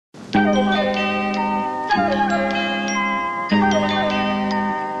My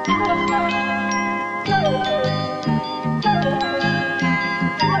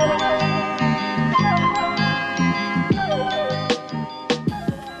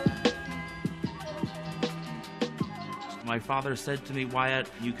father said to me, Wyatt,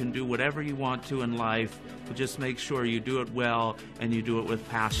 you can do whatever you want to in life, but just make sure you do it well and you do it with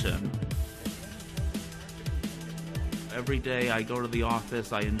passion. Every day I go to the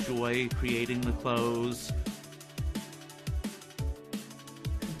office, I enjoy creating the clothes.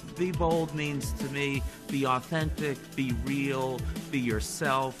 Be bold means to me, be authentic, be real, be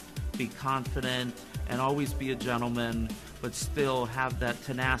yourself, be confident, and always be a gentleman, but still have that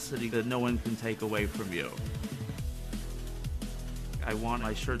tenacity that no one can take away from you. I want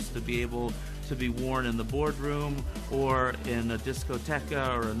my shirts to be able to be worn in the boardroom or in a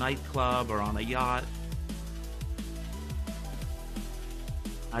discoteca or a nightclub or on a yacht.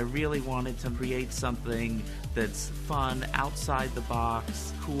 I really wanted to create something that's fun, outside the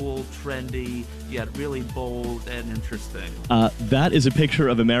box, cool, trendy, yet really bold and interesting. That is a picture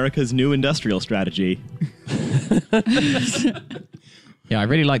of America's new industrial strategy. Yeah, I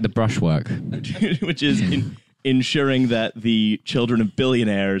really like the brushwork. Which is ensuring that the children of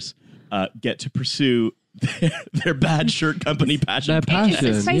billionaires get to pursue their bad shirt company passion. Their passion.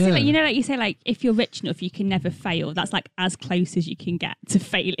 It's basically, like, you know, like you say, like, if you're rich enough, you can never fail. That's like as close as you can get to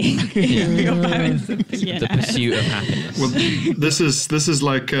failing. The pursuit of happiness. Well, this is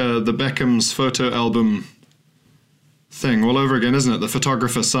like the Beckham's photo album thing all over again, isn't it? The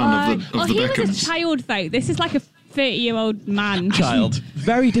photographer's son of the Beckhams. He was a child, though. This is like a 30-year-old man. Child.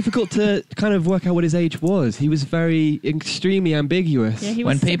 Very difficult to kind of work out what his age was. He was very extremely ambiguous. Yeah,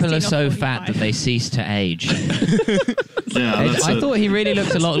 when people are 16 or so 45. fat that they cease to age. Yeah, I thought he really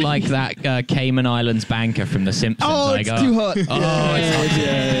looked a lot like that Cayman Islands banker from The Simpsons. Oh, it's too hot. Oh, it's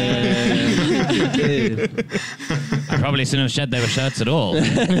hot. I probably shouldn't have said they were shirts at all.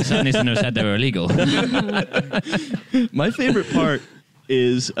 I certainly shouldn't have said they were illegal. My favorite part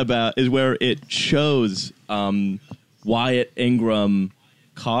is where it shows Wyatt Ingram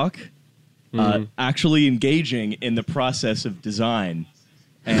Cock actually engaging in the process of design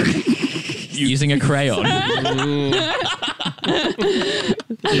and using a crayon.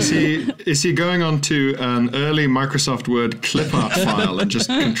 Is he going on to an early Microsoft Word clip art file and just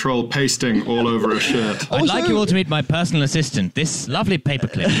control pasting all over a shirt? I'd like you all to meet my personal assistant, this lovely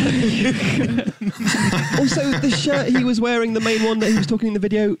paperclip. Also, the shirt he was wearing, the main one that he was talking in the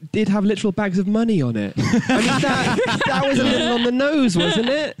video, did have literal bags of money on it. I mean, that was a little on the nose, wasn't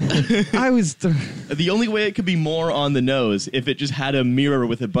it? The only way it could be more on the nose if it just had a mirror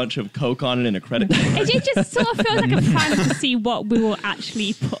with a bunch of Coke on it and a credit card. It just sort of feels like a plan to see what we will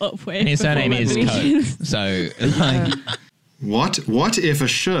actually put up with. His surname is Coke, so... What if a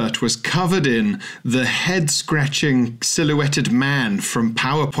shirt was covered in the head-scratching silhouetted man from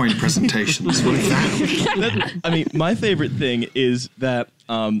PowerPoint presentations? What if that? I mean, my favorite thing is that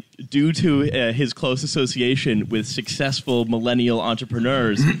due to his close association with successful millennial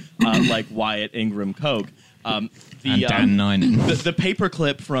entrepreneurs like Wyatt Ingram Koch, and Dan Ninen. The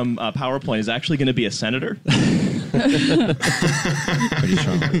paperclip from PowerPoint is actually going to be a senator. Pretty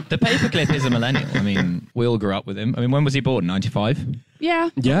strong. The paperclip is a millennial. I mean, we all grew up with him. I mean, when was he born? 95? Yeah.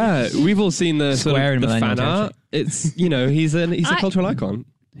 Yeah, we've all seen the Square in the millennial fan art. territory. It's, you know, he's a cultural icon.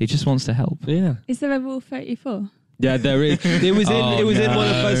 He just wants to help. Yeah. Is there a Rule 34? Yeah, there is. It was in no. one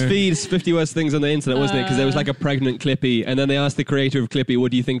of BuzzFeed's 50 worst things on the internet, wasn't it? Because there was like a pregnant Clippy, and then they asked the creator of Clippy, "What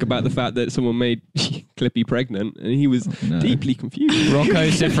do you think about the fact that someone made Clippy pregnant?" And he was deeply confused.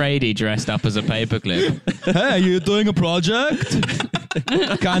 Rocco Siffredi dressed up as a paperclip. Hey, you doing a project?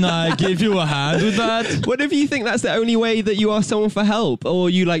 Can I give you a hand with that? What if you think that's the only way that you ask someone for help,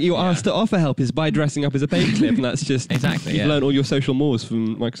 or you're asked to offer help is by dressing up as a paperclip, and that's just exactly. You've learned all your social mores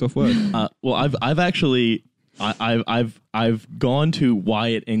from Microsoft Word. Well, I've actually. I've gone to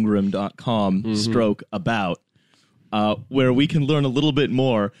WyattIngram.com stroke about where we can learn a little bit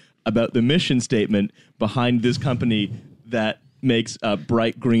more about the mission statement behind this company that makes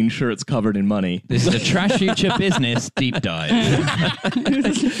bright green shirts covered in money. This is a Trash Future Business deep dive.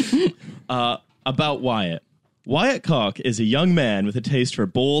 About Wyatt. Wyatt Koch is a young man with a taste for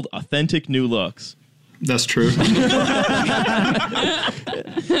bold, authentic new looks. That's true.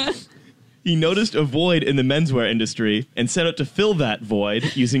 He noticed a void in the menswear industry and set out to fill that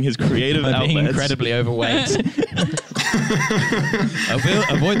void using his creative By being outlets. incredibly overweight. A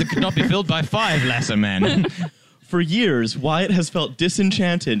void that could not be filled by 5 lesser men. For years, Wyatt has felt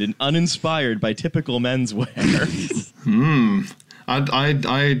disenchanted and uninspired by typical menswear.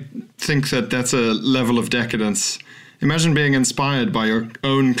 I think that's a level of decadence Imagine being inspired by your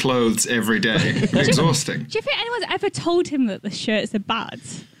own clothes every day. Exhausting. Do you think anyone's ever told him that the shirts are bad?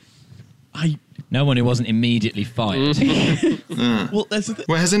 No one who wasn't immediately fired. Well, that's the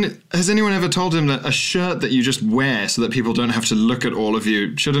Well, has anyone ever told him that a shirt that you just wear so that people don't have to look at all of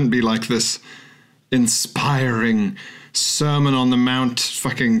you shouldn't be like this inspiring Sermon on the Mount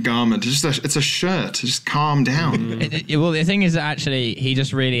fucking garment? It's a shirt. Just calm down. Well, the thing is that actually he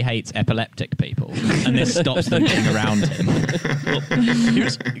just really hates epileptic people, and this stops them being around him.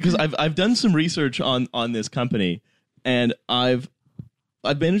 because I've done some research on this company, and I've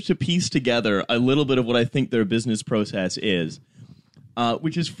managed to piece together a little bit of what I think their business process is,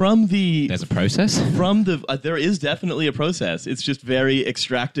 which is from the... There's a process? There is definitely a process. It's just very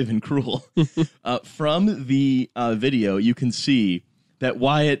extractive and cruel. From the video, you can see that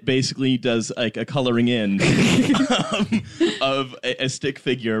Wyatt basically does like a coloring in of a stick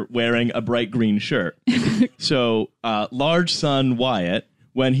figure wearing a bright green shirt. So, large son Wyatt,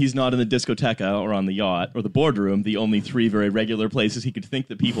 when he's not in the discoteca or on the yacht or the boardroom, the only three very regular places he could think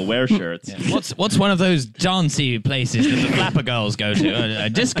that people wear shirts. Yeah. What's one of those dancey places that the flapper girls go to? A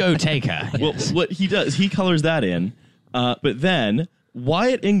discoteca. Well, what he does, he colors that in, but then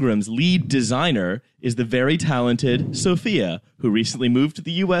Wyatt Ingram's lead designer is the very talented Sophia, who recently moved to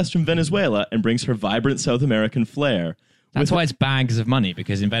the U.S. from Venezuela and brings her vibrant South American flair. That's why it's bags of money,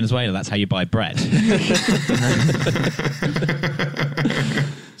 because in Venezuela, that's how you buy bread.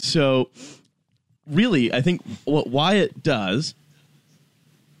 So, really, I think what Wyatt does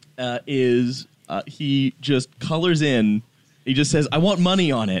is he just colors in. He just says, "I want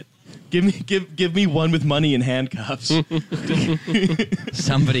money on it. Give me one with money and handcuffs."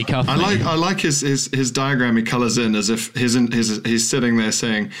 Somebody cuff me. I like his diagram. He colors in as if he's sitting there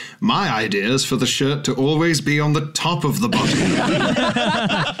saying, "My idea is for the shirt to always be on the top of the bottom."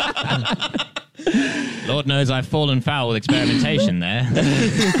 Lord knows I've fallen foul with experimentation there.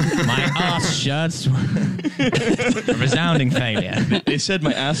 My ass shirts were a resounding failure. They said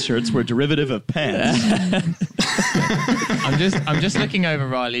my ass shirts were a derivative of pants. I'm just looking over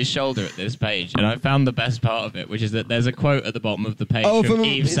Riley's shoulder at this page, and I found the best part of it, which is that there's a quote at the bottom of the page from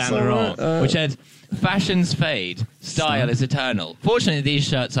Yves Saint Laurent, which said, "Fashions fade, style is eternal. Fortunately, these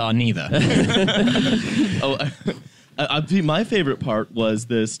shirts are neither." My favorite part was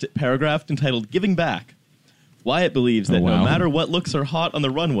this paragraph entitled "Giving Back." Wyatt believes that no matter what looks are hot on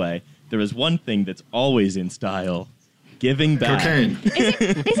the runway, there is one thing that's always in style: giving back. Cocaine. Is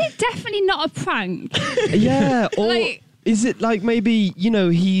it definitely not a prank? Yeah, or Like- is it like maybe,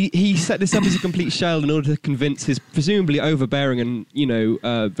 he set this up as a complete shell in order to convince his presumably overbearing and,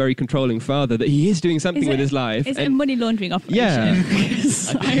 very controlling father that he is doing something with his life. Is it a money laundering operation? Yeah.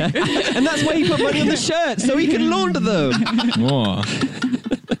 And that's why he put money on the shirt, so he can launder them. Whoa.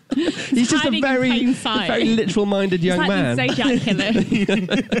 He's just a hiding in very plain sight. literal-minded young It's like man. the Zodiac Killer.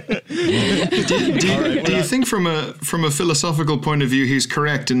 Do you think from a philosophical point of view he's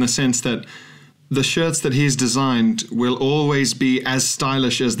correct in the sense that the shirts that he's designed will always be as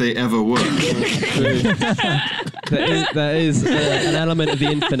stylish as they ever were? There is an element of the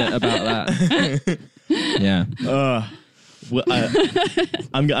infinite about that. Yeah. Well,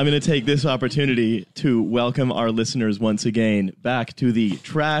 I'm going to take this opportunity to welcome our listeners once again back to the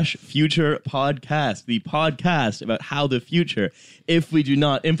Trash Future Podcast, the podcast about how the future, if we do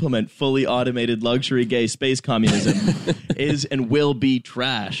not implement fully automated luxury gay space communism, is and will be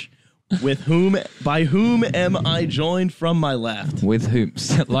trash. By whom am I joined from my left? With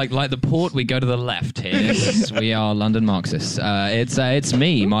hoops. like the port, we go to the left here. Yes, we are London Marxists. It's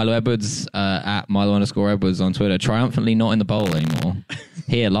me, Milo Edwards, at Milo_Edwards on Twitter, triumphantly not in the bowl anymore.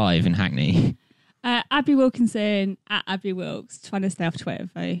 Here live in Hackney. Abby Wilkinson at Abby Wilkes, trying to stay off Twitter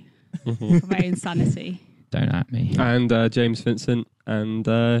for my insanity. Don't at me. And James Vincent, and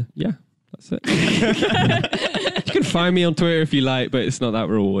that's it. You can find me on Twitter if you like, but it's not that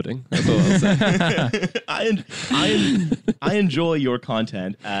rewarding. That's all I'll say. I enjoy your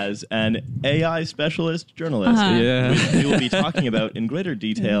content as an AI specialist journalist. Uh-huh. Yeah. Which we will be talking about in greater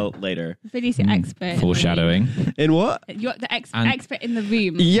detail later. Vinny's the expert. Foreshadowing. In what? You're the And- expert in the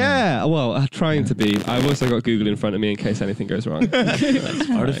room. Yeah, well, I'm trying to be. I've also got Google in front of me in case anything goes wrong.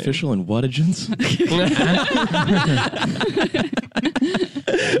 Artificial intelligence.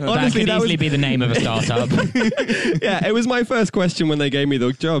 That could easily be the name of a startup. Yeah, it was my first question when they gave me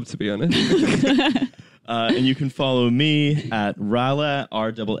the job, to be honest. And you can follow me at Raleh,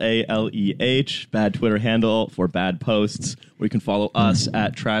 RAALEH, bad Twitter handle for bad posts. Or you can follow us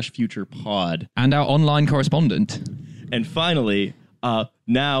at Trash Future Pod. And our online correspondent. And finally,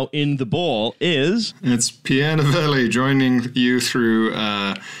 now in the bowl is... It's Pierre Novelli joining you through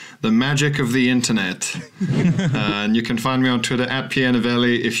the magic of the internet. And you can find me on Twitter at Pierre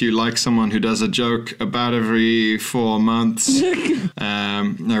Novelli if you like someone who does a joke about every 4 months. I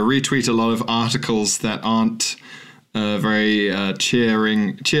retweet a lot of articles that aren't very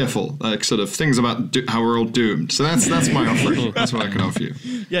cheerful, like sort of things about how we're all doomed. So that's my offering. That's what I can offer you.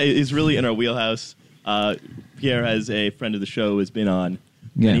 Yeah, it's really in our wheelhouse. Pierre, as a friend of the show, has been on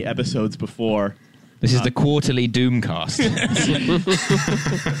many episodes before. This is the quarterly Doomcast.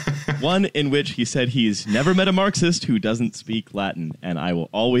 One in which he said he's never met a Marxist who doesn't speak Latin, and I will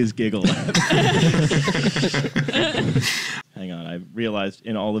always giggle at it. Hang on, I realized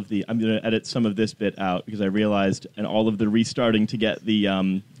in all of the... I'm going to edit some of this bit out because I realized in all of the restarting to get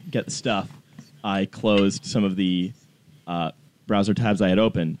the stuff, I closed some of the browser tabs I had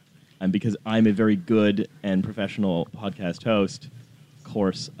open. And because I'm a very good and professional podcast host, of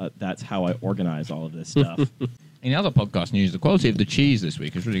course, that's how I organize all of this stuff. In other podcast news, the quality of the cheese this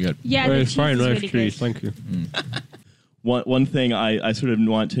week is really good. Yeah, the it's cheese very is nice really cheese. good. Thank you. One thing I sort of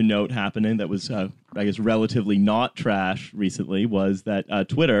want to note happening that was, I guess, relatively not trash recently was that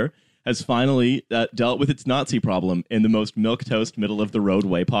Twitter has finally dealt with its Nazi problem in the most milquetoast, middle-of-the-road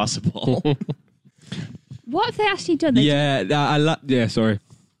way possible. What have they actually done? Sorry.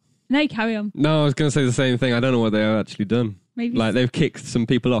 No, carry on. No, I was going to say the same thing. I don't know what they have actually done. Maybe Like, they've kicked some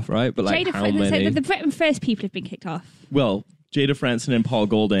people off, right? But like, how many? The Britain First people have been kicked off. Well, Jada Franson and Paul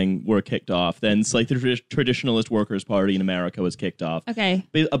Golding were kicked off. Then it's like the Traditionalist Workers' Party in America was kicked off. Okay.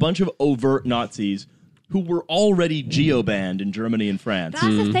 A bunch of overt Nazis who were already geo-banned in Germany and France.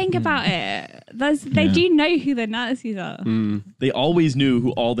 That's the thing about it. They do know who the Nazis are. They always knew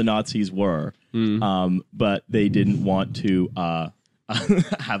who all the Nazis were, but they didn't want to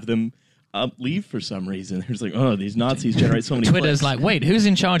have them leave for some reason. There's like, oh, these Nazis generate so many Twitter's clicks. like, wait, who's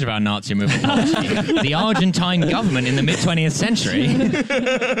in charge of our Nazi movement policy? The Argentine government in the mid-20th century.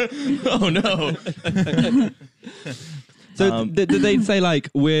 Oh, no. So did they say, like,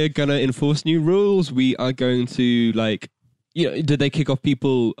 we're going to enforce new rules? We are going to, like... did they kick off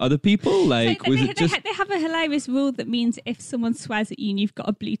other people? Like, was it just... They have a hilarious rule that means if someone swears at you and you've got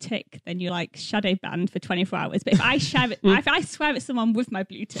a blue tick, then you're like shadow banned for 24 hours. But if I if I swear at someone with my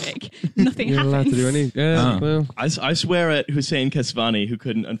blue tick, nothing You're happens. allowed to do any... Yeah, well... I swear at Hussein Kesvani, who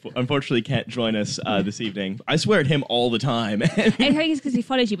unfortunately can't join us this evening. I swear at him all the time. I think it's because he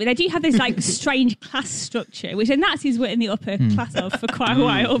follows you, but they do have this like strange class structure, which the Nazis were in the upper class of for quite a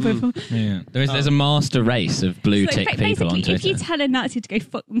while. Before. Yeah. There's a master race of blue So tick people on basically, Twitter. if you tell a Nazi to go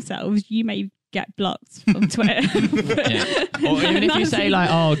fuck themselves, you may get blocked from Twitter. Yeah. Or even if you say like,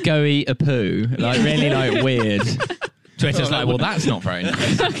 "Oh, go eat a poo," like really like weird. Twitter's like, "Well, that's not very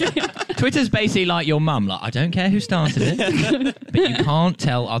nice." Twitter's basically like your mum. Like, I don't care who started it, but you can't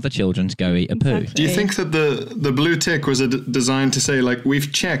tell other children to go eat a poo. Exactly. Do you think that the blue tick was designed to say, like,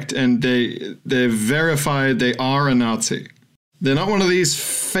 we've checked and they've verified they are a Nazi? They're not one of these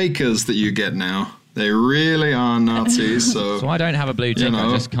fakers that you get now. They really are Nazis. So I don't have a blue tick. You know.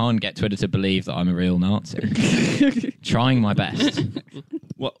 I just can't get Twitter to believe that I'm a real Nazi. Trying my best.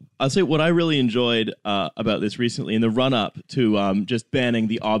 Well, I'll say what I really enjoyed about this recently in the run-up to just banning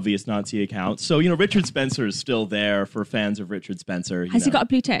the obvious Nazi accounts. So, Richard Spencer is still there for fans of Richard Spencer. Has he got a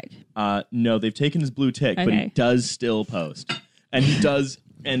blue tick? No, they've taken his blue tick, but he Okay. does still post. And he does...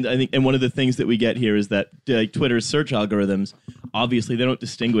 And I think, and one of the things that we get here is that Twitter's search algorithms, obviously, they don't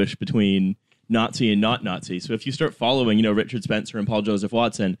distinguish between Nazi and not Nazi. So if you start following, Richard Spencer and Paul Joseph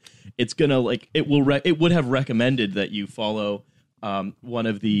Watson, it's gonna it would have recommended that you follow one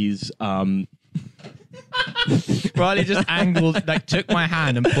of these. Riley just angled, took my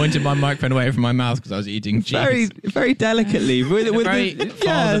hand and pointed my microphone away from my mouth because I was eating cheese. Very, very delicately. With very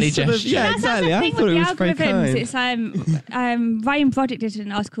fatherly gesture. Yeah, That's exactly. the I thing thought with it the was very algorithms. kind. It's Ryan Broderick did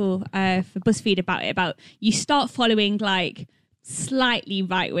an article for BuzzFeed about you start following like slightly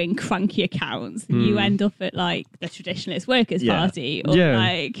right-wing cranky accounts and you end up at like the Traditionalist Workers' Yeah. Party or Yeah.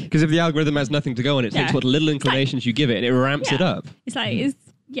 like Because if the algorithm has nothing to go on, it takes Yeah. what little inclinations you give it and it ramps it Yeah. up. it's like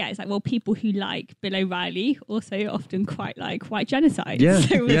it's like, well, people who like Bill O'Reilly also often quite like white genocide. Yeah,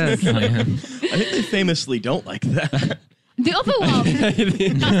 So it's yeah. just like- I think they famously don't like that. the other one, that's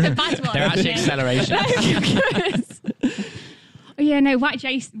the bad one. They're actually Yeah. acceleration. Oh, yeah, no, white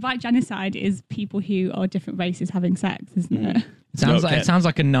genocide is people who are different races having sex, isn't it? It sounds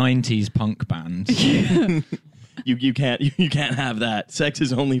like a 90s punk band. You can't have that. Sex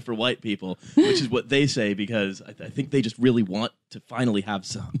is only for white people, which is what they say because I think they just really want to finally have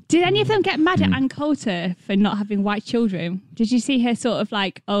some. Did any of them get mad at Ann Coulter for not having white children? Did you see her sort of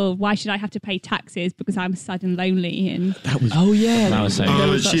like, oh, why should I have to pay taxes because I'm sad and lonely? And That was Oh, yeah. That was so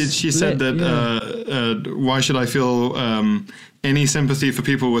good. she said that why should I feel any sympathy for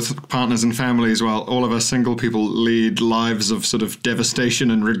people with partners and families, while all of us single people lead lives of sort of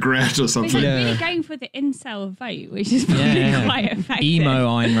devastation and regret or They're something. really going for the incel vote, which is probably quite effective. Emo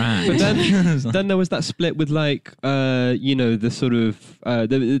Ayn Rand. But then there was that split with like the sort of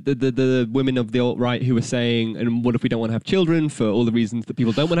the women of the alt-right who were saying, and what if we don't want to have children for all the reasons that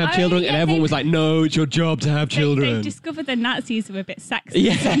people don't want to have children, and everyone was like, no, it's your job to have children. They discovered the Nazis were a bit sexist.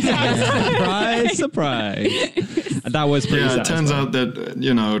 Yeah, surprise. And that was pretty Yeah, it satisfying. turns out that,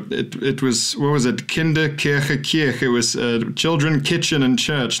 it was, what was it? Kinder, Kirche, Kirche. It was children, kitchen, and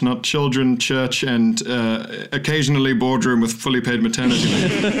church, not children, church, and occasionally boardroom with fully paid maternity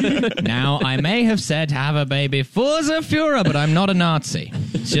leave. Now, I may have said have a baby for the Führer, but I'm not a Nazi.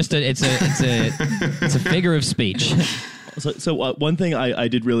 It's just it's a figure of speech. So one thing I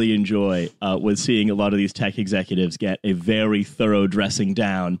did really enjoy was seeing a lot of these tech executives get a very thorough dressing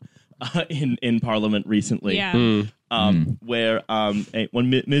down in Parliament recently. Yeah. Where when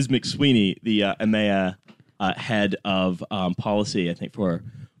Ms. McSweeney, the EMEA head of policy, I think for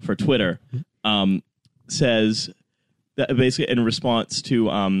Twitter, says that basically in response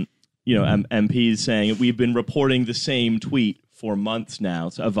to MPs saying we've been reporting the same tweet for months now,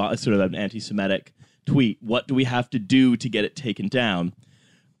 so sort of an anti-Semitic tweet. What do we have to do to get it taken down?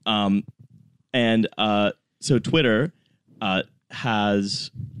 So Twitter has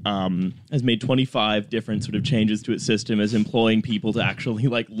made 25 different sort of changes to its system, as employing people to actually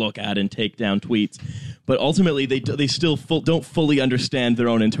look at and take down tweets. But ultimately, they still don't fully understand their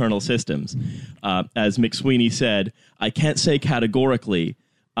own internal systems. As McSweeney said, I can't say categorically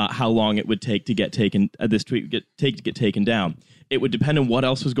how long it would take to get this tweet to get taken down. It would depend on what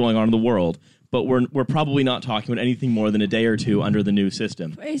else was going on in the world. But we're probably not talking about anything more than a day or two under the new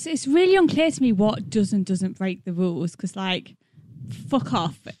system. It's really unclear to me what does and doesn't break the rules, because fuck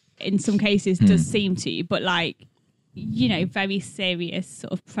off in some cases does seem to, but very serious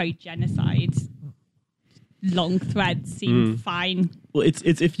sort of pro-genocide long threads seem fine. Well, it's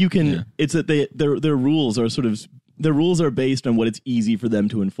if you can, it's that their rules are their rules are based on what it's easy for them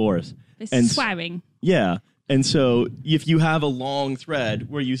to enforce. It's swearing. Yeah. And so if you have a long thread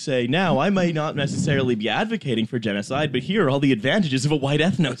where you say, now, I may not necessarily be advocating for genocide, but here are all the advantages of a white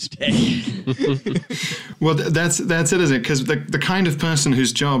ethno-state. Well, that's it, isn't it? Because the kind of person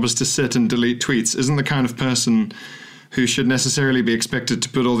whose job is to sit and delete tweets isn't the kind of person who should necessarily be expected to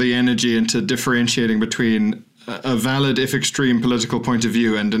put all the energy into differentiating between a valid, if extreme, political point of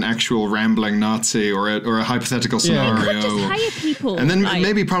view and an actual rambling Nazi or a hypothetical scenario. You could just hire people. And then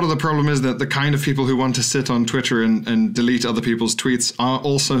maybe part of the problem is that the kind of people who want to sit on Twitter and delete other people's tweets are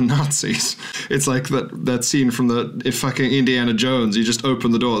also Nazis. It's like that scene from if fucking Indiana Jones, you just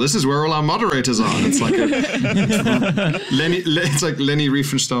open the door. This is where all our moderators are. It's like it's like Leni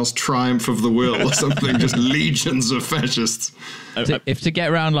Riefenstahl's Triumph of the Will or something. Just legions of fascists. If to get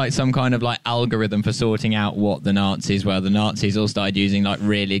around some kind of algorithm for sorting out what the Nazis were, the Nazis all started using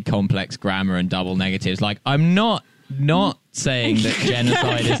really complex grammar and double negatives. I'm not saying that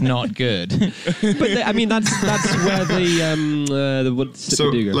genocide is not good. But that's where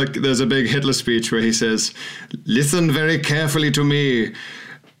there's a big Hitler speech where he says, "Listen very carefully to me.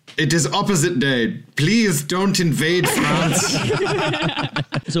 It is opposite day. Please don't invade France."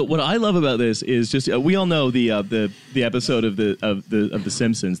 So what I love about this is just we all know the episode of the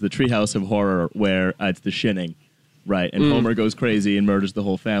Simpsons, the Treehouse of Horror, where it's the shinning, right? And Homer goes crazy and murders the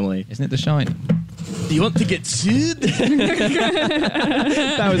whole family. Isn't it The Shining? Do you want to get sued? That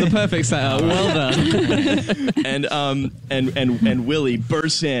was a perfect setup. Well done. and Willie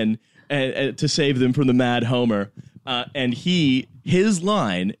bursts in to save them from the mad Homer. And his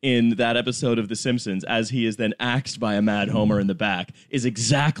line in that episode of The Simpsons, as he is then axed by a mad Homer in the back, is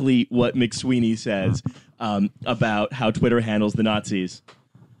exactly what McSweeney says about how Twitter handles the Nazis.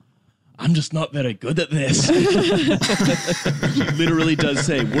 I'm just not very good at this. He literally does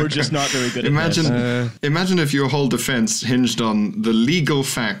say, we're just not very good at this. Imagine if your whole defense hinged on the legal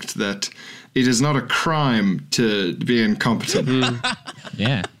fact that it is not a crime to be incompetent.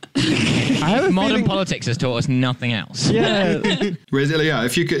 Yeah. Modern politics has taught us nothing else. Yeah.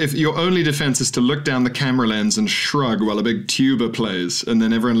 If your only defense is to look down the camera lens and shrug while a big tuba plays, and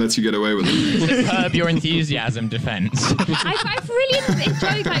then everyone lets you get away with it. Curb your enthusiasm defense. I've really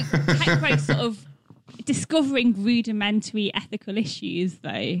enjoyed Hackbreak sort of discovering rudimentary ethical issues,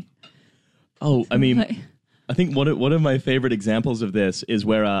 though. Oh, I mean, I think one of my favorite examples of this is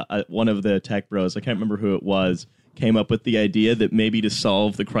where one of the tech bros, I can't remember who it was, came up with the idea that maybe to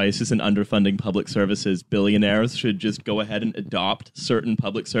solve the crisis in underfunding public services, billionaires should just go ahead and adopt certain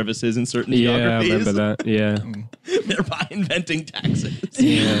public services in certain geographies. I remember that. Yeah. Thereby inventing taxes.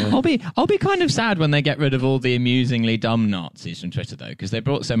 Yeah. I'll be kind of sad when they get rid of all the amusingly dumb Nazis from Twitter, though, because they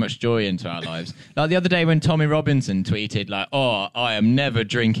brought so much joy into our lives. Like the other day when Tommy Robinson tweeted, like, "Oh, I am never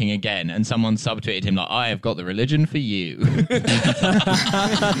drinking again," and someone subtweeted him, like, "I have got the religion for you."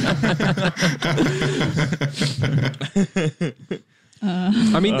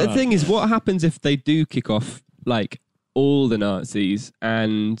 I mean, the thing is, what happens if they do kick off like all the Nazis,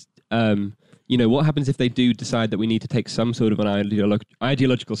 and what happens if they do decide that we need to take some sort of an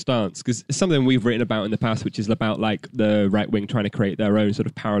ideological stance? Because it's something we've written about in the past, which is about like the right wing trying to create their own sort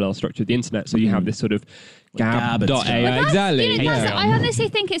of parallel structure of the internet. So you have this sort of Gab.ai. Exactly. I honestly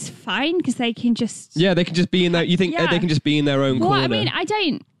think it's fine because they can just. Yeah, they can just be in their. You think they can just be in their own corner?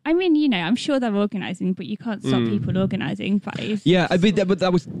 I mean, I'm sure they're organising, but you can't stop people organising. Yeah, but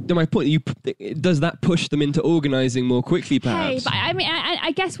that was my point. Does that push them into organising more quickly, perhaps? Hey, but I mean,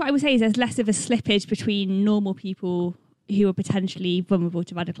 I guess what I would say is there's less of a slippage between normal people who are potentially vulnerable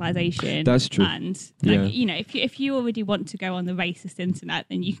to radicalisation. That's true. And if you already want to go on the racist internet,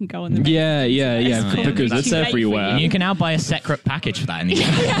 then you can go on the racist internet. Because that's everywhere. You can now buy a separate package for that.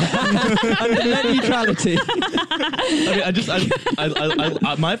 Under net neutrality.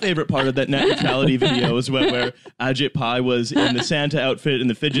 My favorite part of that net neutrality video was where Ajit Pai was in the Santa outfit and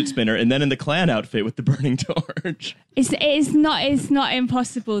the fidget spinner, and then in the Klan outfit with the burning torch. It's not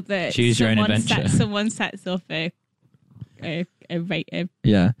impossible that choose your own adventure. Someone sets off a we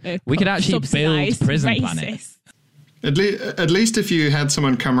could actually build prison racist. planets. At least if you had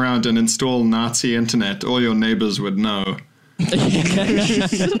someone come around and install Nazi internet, all your neighbors would know.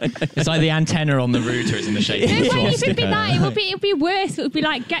 It's like the antenna on the router is in the shape of a swastika. It would be worse. It would be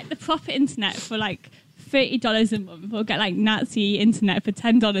like get the proper internet for like $30 a month, or get like Nazi internet for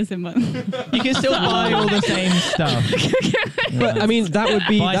 $10 a month. You can still buy all the same stuff. But I mean, that would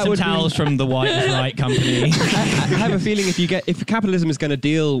be buy some towels from the White is Right company. I have a feeling if capitalism is going to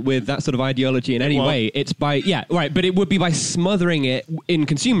deal with that sort of ideology in any way, it's by but it would be by smothering it in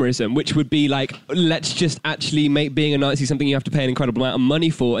consumerism, which would be like, let's just actually make being a Nazi something you have to pay an incredible amount of money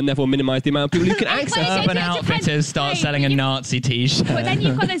for, and therefore minimize the amount of people who can access it. Urban Outfitters start selling a Nazi t-shirt. But then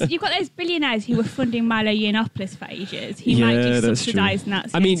you've got those billionaires who were funding Milo Yiannopoulos for ages. He might just subsidise Nazi.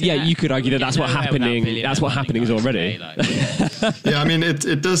 I mean, internet. you could argue that that's what's happening. That's what happening is already. Yeah, I mean,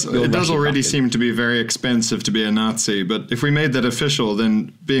 it does already seem to be very expensive to be a Nazi, but if we made that official,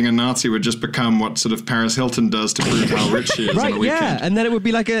 then being a Nazi would just become what sort of Paris Hilton does to prove how rich she is on a weekend. Yeah, and then it would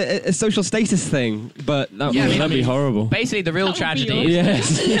be like a social status thing, but that'd be horrible. Basically, the real tragedy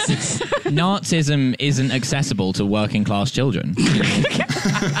is Nazism isn't accessible to working class children.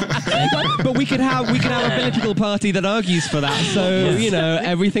 But we could have a political party that argues for that, so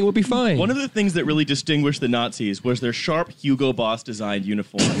everything would be fine. One of the things that really distinguished the Nazis was their sharp Hugo Boss designed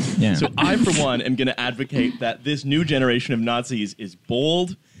uniforms. Yeah. So I, for one, am going to advocate that this new generation of Nazis is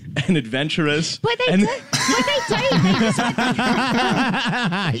bold and adventurous. But they don't.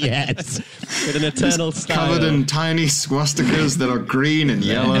 Yes. With an eternal style. Covered in tiny swastikas that are green and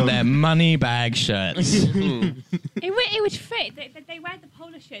yellow. And their money bag shirts. It would fit. They wear the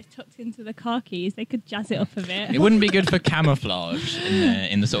polo shirts tucked into the khakis. They could jazz it up a bit. It wouldn't be good for camouflage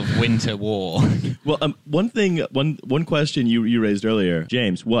in the sort of winter war. Well, one question you raised earlier,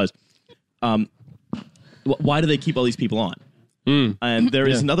 James, was why do they keep all these people on? And there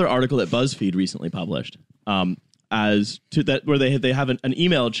is another article that BuzzFeed recently published where they have an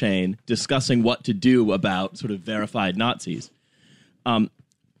email chain discussing what to do about sort of verified Nazis. And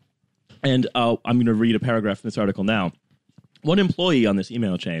I'm going to read a paragraph from this article now. One employee on this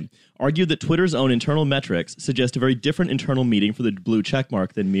email chain argued that Twitter's own internal metrics suggest a very different internal meaning for the blue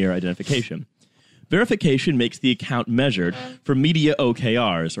checkmark than mere identification. Verification makes the account measured for media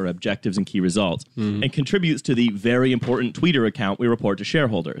OKRs, or objectives and key results, and contributes to the very important Twitter account we report to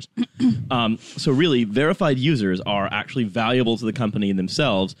shareholders. So really, verified users are actually valuable to the company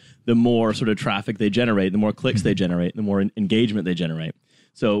themselves. The more sort of traffic they generate, the more clicks they generate, the more engagement they generate.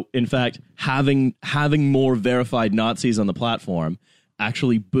 So, in fact, having more verified Nazis on the platform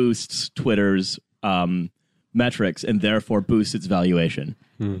actually boosts Twitter's metrics and therefore boosts its valuation.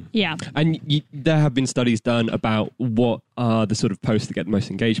 Yeah. And there have been studies done about what are the sort of posts that get the most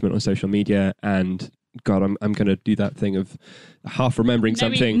engagement on social media, and God, I'm going to do that thing of half remembering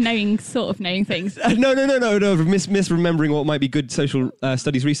something. Knowing things. No, misremembering what might be good social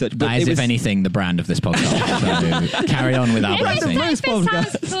studies research. But That is, if anything, the brand of this podcast. So carry on with our branding. If it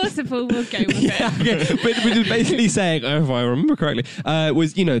sounds plausible, we'll go with it. Okay, but we're just basically saying, if I remember correctly,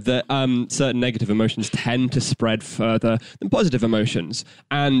 was, that certain negative emotions tend to spread further than positive emotions.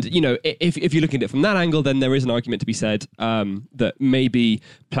 And, if you're looking at it from that angle, then there is an argument to be said that maybe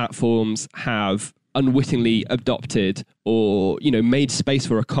platforms have unwittingly adopted or made space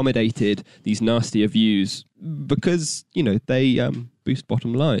for accommodated these nastier views because they boost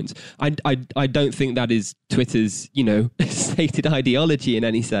bottom lines. I don't think that is Twitter's stated ideology in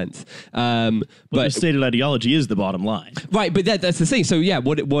any sense. But the stated ideology is the bottom line, right? But that's the thing. So yeah,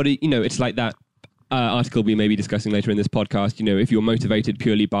 what it's like that. Article we may be discussing later in this podcast, if you're motivated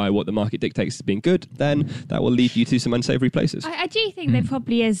purely by what the market dictates as being good, then that will lead you to some unsavory places. I do think there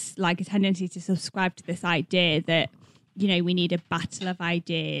probably is like a tendency to subscribe to this idea that, we need a battle of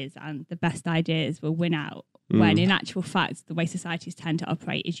ideas and the best ideas will win out. When in actual fact, the way societies tend to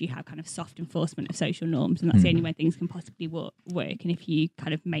operate is you have kind of soft enforcement of social norms, and that's the only way things can possibly work. And if you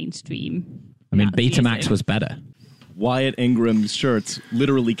kind of mainstream... Betamax was better. Wyatt Ingram's shirts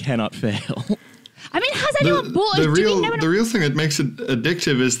literally cannot fail. I mean, has anyone bought the real thing that makes it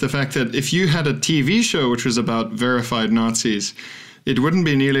addictive is the fact that if you had a TV show which was about verified Nazis, it wouldn't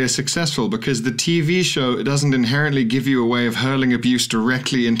be nearly as successful because the TV show, it doesn't inherently give you a way of hurling abuse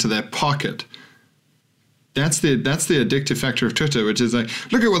directly into their pocket. That's the addictive factor of Twitter, which is like,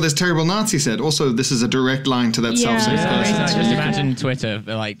 look at what this terrible Nazi said. Also, this is I just imagine Twitter,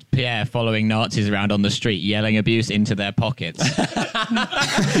 like Pierre following Nazis around on the street, yelling abuse into their pockets. You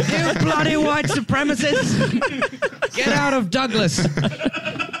bloody white supremacists! Get out of Douglas!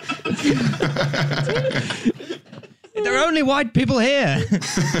 There are only white people here.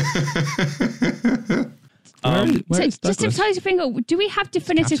 Just to try to think, do we have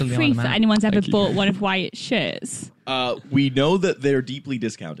definitive proof that anyone's ever bought one of Wyatt's shirts? We know that they're deeply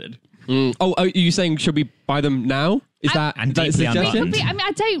discounted. Oh, are you saying should we buy them now? Is that a suggestion?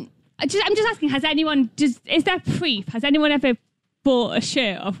 I'm just asking, has anyone, is there proof? Has anyone ever bought a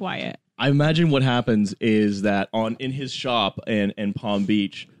shirt of Wyatt? I imagine what happens is that in his shop in Palm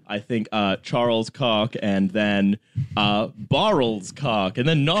Beach, I think Charles Cock and then Barrels Cock and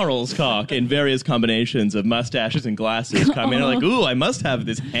then Gnarls Cock in various combinations of mustaches and glasses come in and like, ooh, I must have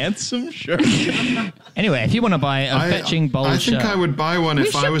this handsome shirt. Anyway, if you want to buy a fetching bold shirt... I think I would buy one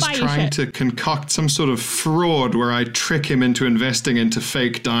if I was trying to concoct some sort of fraud where I trick him into investing into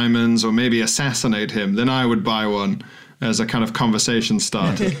fake diamonds or maybe assassinate him. Then I would buy one as a kind of conversation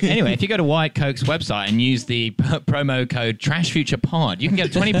starter. Anyway, if you go to Wyatt Coke's website and use the promo code TrashFuturePod, you can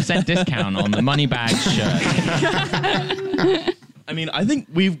get a 20% discount on the Moneybag shirt. I mean, I think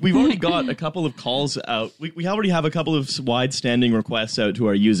we've already got a couple of calls out. We already have a couple of wide-standing requests out to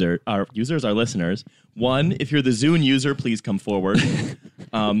our listeners. One, if you're the Zune user, please come forward.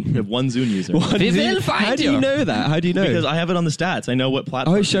 We have one Zune user. How do you know that? How do you know? Because I have it on the stats. I know what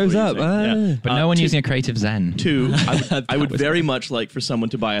platform. Oh, it shows up. Yeah. But no one using a Creative Zen. Two, I would very much like for someone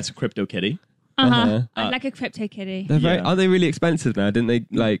to buy us a CryptoKitty. I'd like a crypto kitty. Are they really expensive now? Didn't they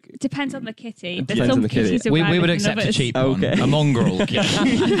like? It depends on the kitty. Depends on the kitty. We would accept a cheap one, a mongrel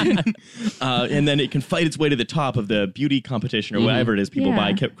kitty. And then it can fight its way to the top of the beauty competition or whatever it is people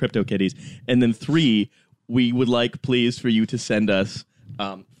buy crypto kitties. And then three, we would like please for you to send us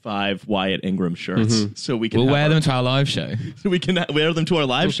 5 Wyatt Ingram shirts so we can wear them to our live show. So we can wear them to our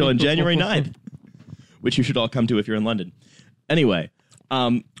live show on January 9th, which you should all come to if you're in London. Anyway.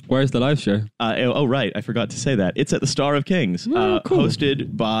 Where's the live show? Right. I forgot to say that. It's at the Star of Kings, cool.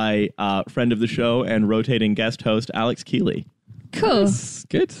 hosted by friend of the show and rotating guest host Alex Keeley. Cool. That's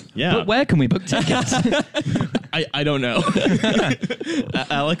good. Yeah. But where can we book tickets? I don't know.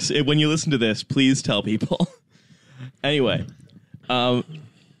 Alex, when you listen to this, please tell people. Anyway. Twitter,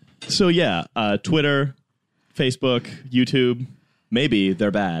 Facebook, YouTube, maybe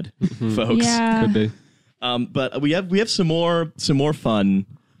they're bad, folks. Yeah. Could be. But we have some more fun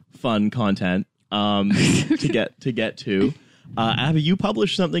content to get to. Abby, you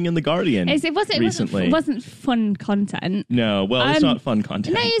published something in The Guardian recently. It wasn't fun content. No, well, it's not fun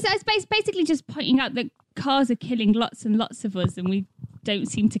content. No, it's basically just pointing out that cars are killing lots and lots of us, and we don't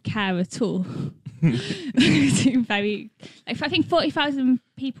seem to care at all. I think 40,000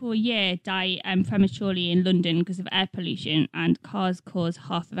 people a year die prematurely in London because of air pollution, and cars cause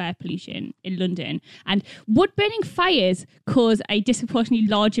half of air pollution in London. And wood-burning fires cause a disproportionately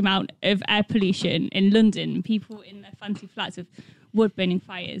large amount of air pollution in London. People in their fancy flats with wood burning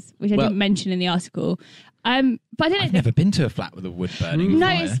fires, which I Well- didn't mention in the article. But I don't know. I've never been to a flat with a wood burning No,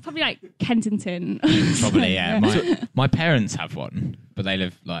 fire. it's probably like Kensington. Probably, yeah. My parents have one, but they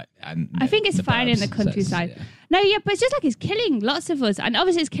live like. I think it's the fine in burbs, the so countryside. it's- No, yeah, but it's just like it's killing lots of us, and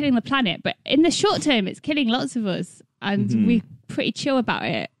obviously it's killing the planet. But in the short term, it's killing lots of us, and we're pretty chill about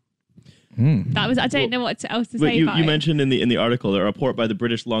it. That was I don't know what else to But say you about it. mentioned in the article, a report by the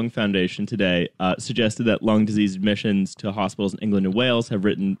British Lung Foundation today suggested that lung disease admissions to hospitals in England and Wales have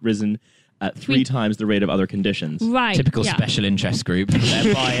risen at 3 times the rate of other conditions. Right, Typical yeah. special interest group.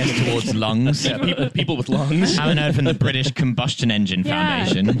 They're biased towards lungs. People with lungs. Haven't heard from the British Combustion Engine Yeah.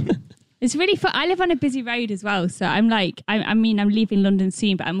 Foundation. It's really fun. I live on a busy road as well, so I'm like, I'm leaving London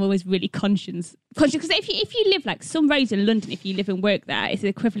soon, but I'm always really conscious because if you live like some roads in London, if you live and work there, it's the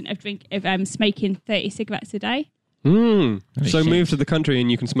equivalent of smoking 30 cigarettes a day. So shit. move to the country and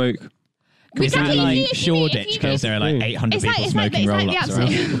you can smoke. Is that Exactly. like If you- Shoreditch? Because there are like 800 It's like- people it's like- smoking it's like the roll-ups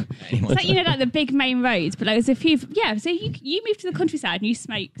absolute- around. It's like, you know, like the big main roads, but like there's a few. Yeah, so you move to the countryside and you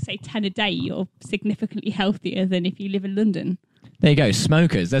smoke, say, 10 a day, you're significantly healthier than if you live in London. There you go,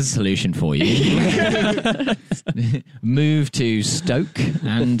 smokers. There's a solution for you. Move to Stoke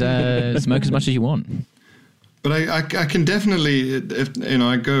and smoke as much as you want. But I can definitely, if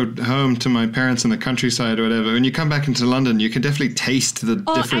I go home to my parents in the countryside or whatever, when you come back into London, you can definitely taste the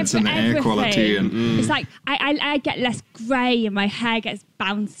difference in the air quality. And It's like I get less grey and my hair gets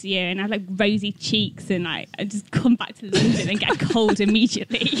bouncier and I have like rosy cheeks and I just come back to London and get cold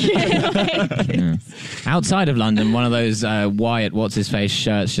immediately. Outside of London, one of those Wyatt what's-his-face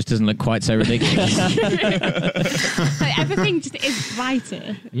shirts just doesn't look quite so ridiculous. Like, everything just is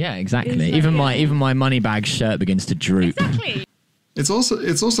brighter. Yeah, exactly. It's like, Even my money bag shirt begins to droop. Exactly. it's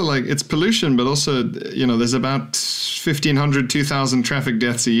also like it's pollution, but also, there's about 1,500, 2,000 traffic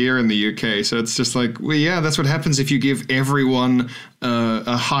deaths a year in the UK. So it's just like, well, yeah, that's what happens if you give everyone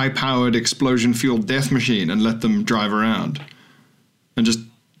a high-powered explosion-fueled death machine and let them drive around and just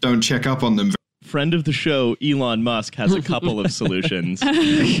don't check up on them. Friend of the show, Elon Musk, has a couple of solutions.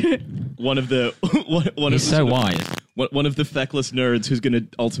 One of the He's so wise. one of the feckless nerds who's going to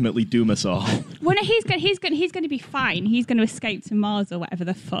ultimately doom us all. Well, no, he's going to be fine. He's going to escape to Mars or whatever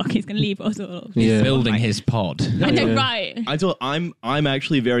the fuck. He's going to leave us all. Yeah. Building his pod. I know, right? I'm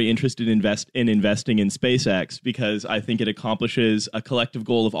actually very interested in investing in SpaceX because I think it accomplishes a collective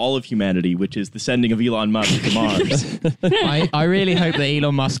goal of all of humanity, which is the sending of Elon Musk to Mars. I really hope that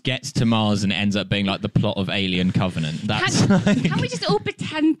Elon Musk gets to Mars and ends up being like the plot of Alien Covenant. That's Can we just all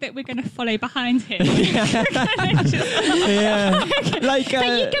pretend that we're going to follow behind him? Yeah. Like, So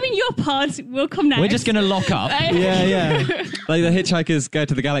you go in your pod, we'll come next. we're just going to lock up. yeah. Like the Hitchhiker's Guide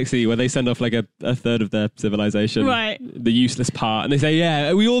to the Galaxy, where they send off like a third of their civilization, Right. the useless part, and they say,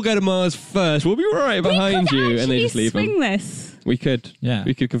 "Yeah, we all go to Mars first. We'll be right behind you," and they just leave them. swing this. We could, Yeah.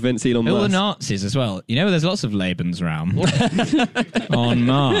 we could convince Elon All the Musk. Nazis as well. You know, there's lots of Lebensraum on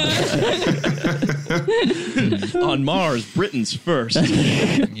Mars. On Mars, Britain's first.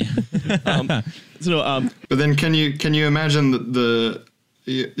 But then can you imagine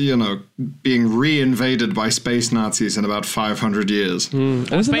being reinvaded by space Nazis in about 500 years?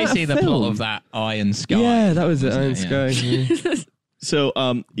 That's Wasn't that a basically the plot film? of that Iron Sky. Yeah, that was it. Iron wasn't Sky. it? Yeah. So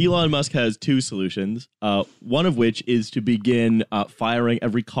Elon Musk has two solutions, one of which is to begin firing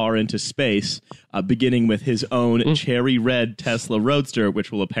every car into space, beginning with his own cherry red Tesla Roadster,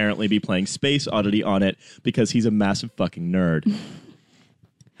 which will apparently be playing Space Oddity on it because he's a massive fucking nerd.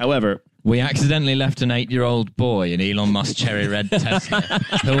 However, We accidentally left an 8-year-old boy in Elon Musk's cherry red Tesla,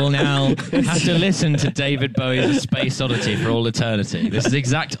 who will now have to listen to David Bowie's Space Oddity for all eternity. This is the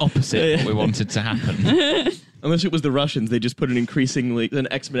exact opposite of what we wanted to happen. unless it was the Russians, they just put an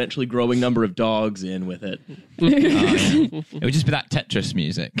exponentially growing number of dogs in with it. It would just be that Tetris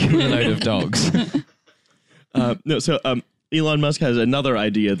music with a load of dogs. Elon Musk has another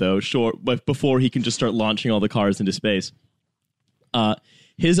idea, though, but before he can just start launching all the cars into space.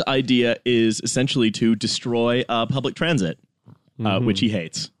 His idea is essentially to destroy public transit, which he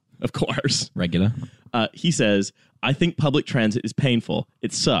hates, of course. Regular. He says, I think public transit is painful.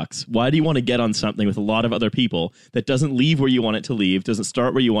 It sucks. Why do you want to get on something with a lot of other people that doesn't leave where you want it to leave, doesn't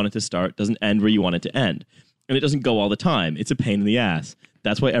start where you want it to start, doesn't end where you want it to end? And it doesn't go all the time. It's a pain in the ass.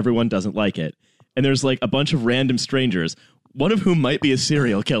 That's why everyone doesn't like it. And there's like a bunch of random strangers, one of whom might be a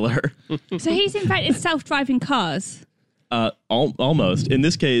serial killer. So he's invented self-driving cars. Almost. In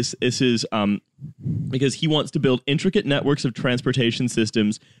this case, this is because he wants to build intricate networks of transportation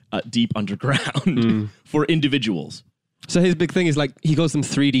systems deep underground for individuals. So his big thing is like he calls them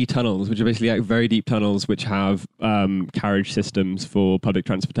 3D tunnels, which are basically like very deep tunnels which have carriage systems for public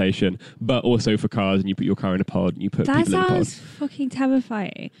transportation, but also for cars. And you put your car in a pod and you put That people in a pod. sounds fucking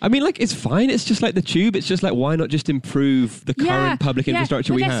terrifying. I mean, like it's fine. It's just like the tube. It's just like why not just improve the current public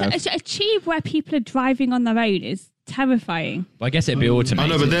infrastructure we have? A tube where people are driving on their own is terrifying. Well, I guess it'd be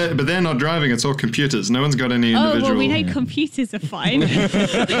automated. Oh no, but they're not driving. It's all computers. No one's got any individual. Oh well, we know computers are fine.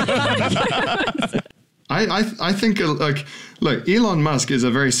 I think, like, look, Elon Musk is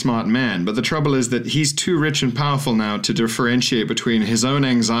a very smart man, but the trouble is that he's too rich and powerful now to differentiate between his own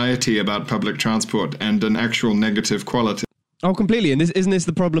anxiety about public transport and an actual negative quality. Oh, completely. And isn't this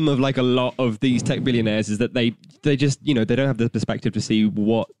the problem of like a lot of these tech billionaires is that they just, they don't have the perspective to see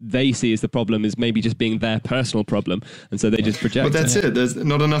what they see as the problem is maybe just being their personal problem. And so they just project. But that's it. There's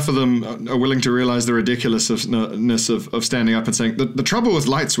not enough of them are willing to realize the ridiculousness of standing up and saying, the trouble with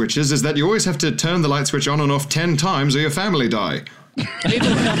light switches is that you always have to turn the light switch on and off 10 times or your family die.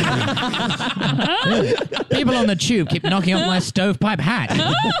 People on the tube keep knocking off my stovepipe hat.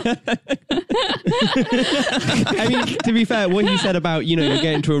 I mean, to be fair, what he said about, you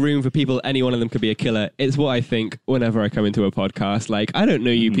get into a room for people, any one of them could be a killer. It's what I think whenever I come into a podcast. Like, I don't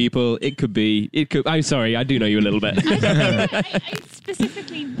know you people. It could. I'm sorry, I do know you a little bit. I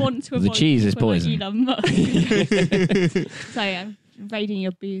specifically want to avoid The cheese is people like poison. Elon Musk. Sorry, I'm raiding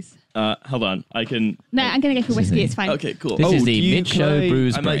your booze. Hold on. I can... No, I'm going to go for whiskey. It's fine. Okay, cool. This is do the you- mid-show can I-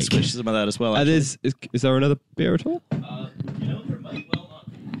 brews I might break. switch some of that as well. Actually. Is there another beer at all? There might well not.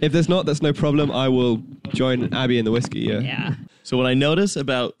 If there's not, that's no problem. I will join Abby in the whiskey. Yeah. Yeah. So what I notice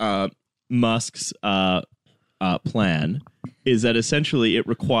about Musk's plan is that essentially it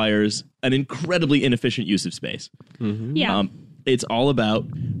requires an incredibly inefficient use of space. Yeah. It's all about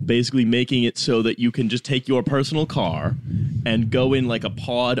basically making it so that you can just take your personal car and go in like a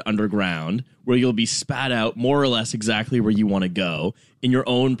pod underground where you'll be spat out more or less exactly where you want to go in your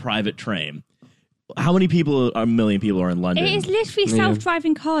own private train. How many people, a million people are in London? It is literally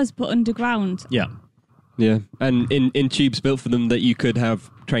self-driving cars, but underground. Yeah. Yeah. And in tubes built for them that you could have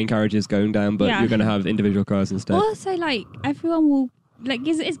train carriages going down, but Yeah. you're going to have individual cars instead. Also, like, everyone will... Like,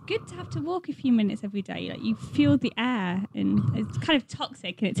 it's good to have to walk a few minutes every day. Like, you feel the air, and it's kind of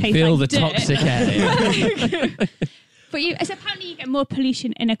toxic, and it tastes Feel like the dirt. toxic air. But so apparently you get more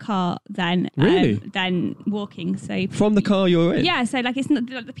pollution in a car than walking. So From the car you're in? yeah, so like it's not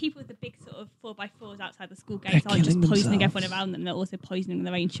like the people with the big sort of 4x4s outside the school gates They're aren't just killing poisoning themselves. everyone around them; they're also poisoning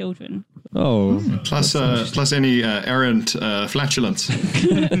their own children. Oh. Plus any errant flatulence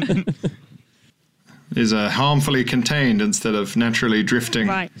is harmfully contained instead of naturally drifting.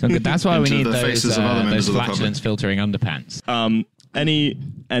 Right. So that's why we Into need the those, faces of other members those of the public. flatulence filtering underpants.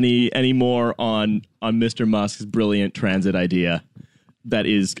 Any more on Mr. Musk's brilliant transit idea that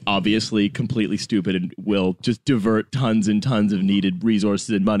is obviously completely stupid and will just divert tons and tons of needed resources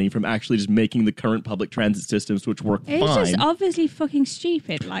and money from actually just making the current public transit systems, which work It's fine. just obviously fucking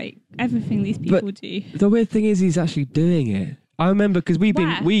stupid, like everything these people do. The weird thing is he's actually doing it. I remember because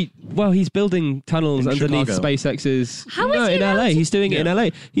he's building tunnels In underneath Chicago. SpaceX's. How is he in allowed LA? to- He's doing it in LA.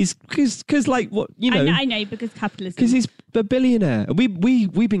 He's because like what I know because capitalism. because he's a billionaire. We've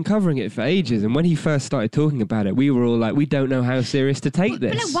been covering it for ages, and when he first started talking about it, we were all like, we don't know how serious to take But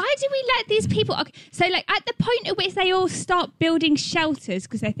this. like, why do we let these people? Okay, so, like, at the point at which they all start building shelters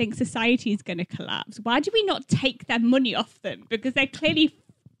because they think society is going to collapse, why do we not take their money off them? Because they're clearly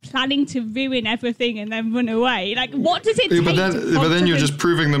planning to ruin everything and then run away. Like, what does it take? But then you're us just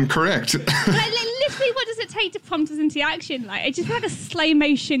proving them correct. like, literally, what does it take to prompt us into action? Like, it's just like a slow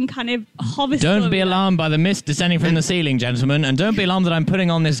motion kind of horror. Don't story. be alarmed by the mist descending from the ceiling, gentlemen, and don't be alarmed that I'm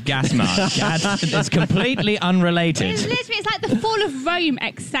putting on this gas mask. It's completely unrelated. It's like the fall of Rome,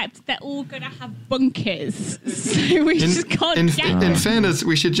 except they're all going to have bunkers. So we just can't get In fairness,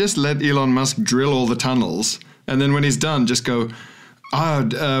 we should just let Elon Musk drill all the tunnels, and then when he's done, just go,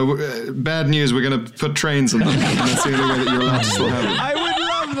 bad news, we're going to put trains on them. And that's the only way that you're allowed to still have it. I would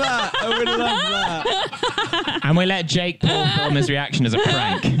love that. I would love that. And we let Jake Paul film his reaction as a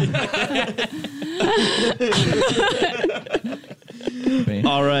prank.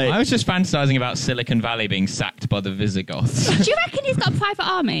 All right. I was just fantasizing about Silicon Valley being sacked by the Visigoths. Do you reckon he's got a private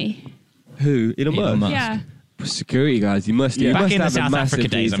army? Who? Elon Elon Musk? Musk. Yeah. Security guys, you must. You Back must in the have a South massive Africa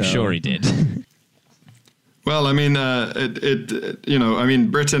days, I'm detail. sure he did. Well, I mean,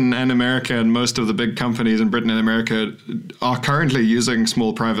 Britain and America and most of the big companies in Britain and America are currently using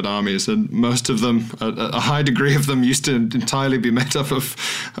small private armies, and most of them, a high degree of them, used to entirely be made up of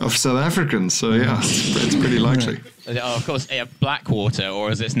South Africans. So yeah, it's pretty likely. Oh, of course, Blackwater,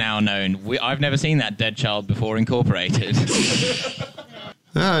 or as it's now known, I've never seen that dead child before incorporated.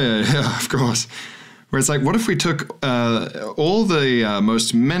 Yeah, of course. where it's like, what if we took all the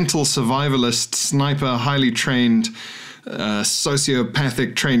most mental survivalist, sniper, highly trained,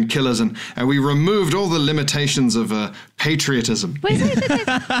 sociopathic trained killers, and we removed all the limitations of patriotism.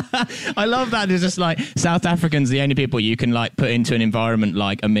 I love that. It's just like South Africans, the only people you can like put into an environment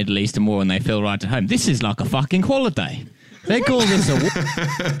like a Middle Eastern war and they feel right at home. This is like a fucking holiday. They call this a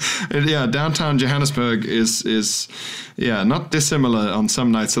war. Yeah, downtown Johannesburg is not dissimilar on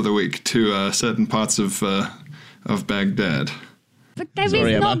some nights of the week to certain parts of Baghdad. But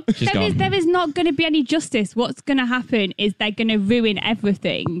there is not going to be any justice. What's going to happen is they're going to ruin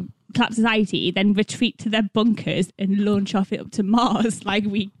everything, collapse society, then retreat to their bunkers and launch off it up to Mars. Like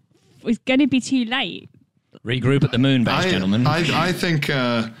it's going to be too late. Regroup at the moon base, gentlemen. I think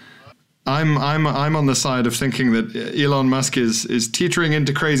I'm on the side of thinking that Elon Musk is teetering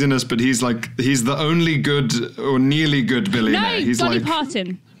into craziness, but he's the only good or nearly good billionaire. No, he's Dolly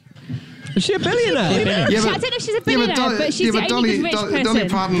Parton. Is she a billionaire? I don't know if she's a billionaire, but she's the only good rich person. Dolly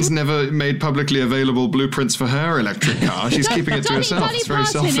Parton's never made publicly available blueprints for her electric car. She's keeping it to herself. Dolly It's very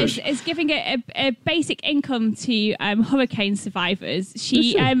Parton selfish. is giving a basic income to hurricane survivors.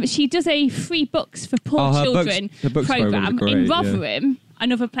 She does a free books for poor children program in Rotherham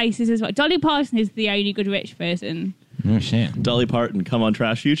and other places as well. Dolly Parton is the only good rich person. Oh shit! Dolly Parton, come on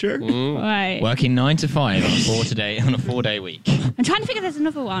Trash Future. Right. Working 9 to 5 on a 4-day week. I'm trying to figure there's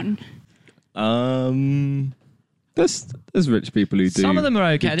another one. There's rich people who do. Some of them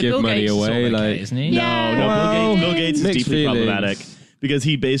are okay. Give Bill money Gates away, is sort of okay, like isn't he? No, Bill Gates is mixed deeply feelings. problematic because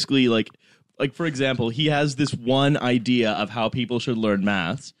he basically like for example, he has this one idea of how people should learn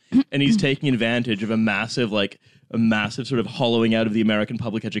maths, and he's taking advantage of a massive sort of hollowing out of the American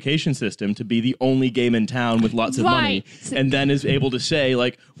public education system to be the only game in town with lots of money, and then is able to say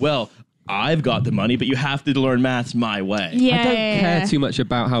like, well, I've got the money, but you have to learn maths my way. Yeah, I don't care too much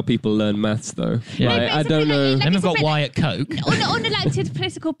about how people learn maths, though. Yeah. Like, I don't know. Then we've got Wyatt Coke. Unelected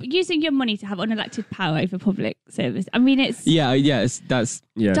political, using your money to have unelected power over public service. I mean, it's That's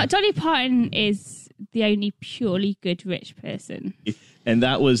Dolly Parton is the only purely good rich person. And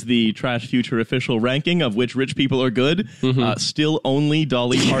that was the Trash Future official ranking of which rich people are good. Still only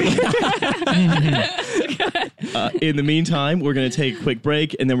Dolly Parton. In the meantime, we're going to take a quick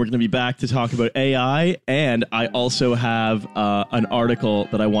break, and then we're going to be back to talk about AI. And I also have an article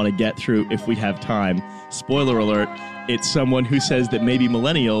that I want to get through if we have time. Spoiler alert, it's someone who says that maybe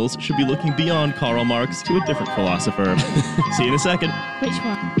millennials should be looking beyond Karl Marx to a different philosopher. See you in a second. Which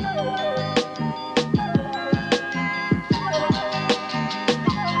one?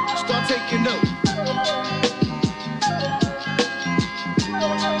 Start taking notes.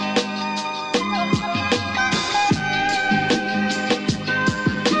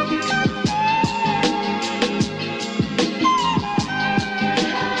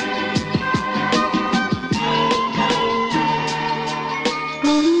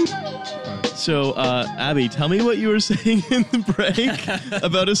 So, Abby, tell me what you were saying in the break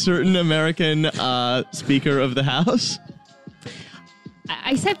about a certain American Speaker of the House.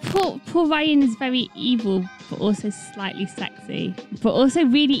 I said Paul Ryan is very evil, but also slightly sexy, but also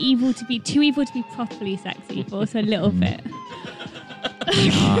really evil to be too evil to be properly sexy, but also a little bit.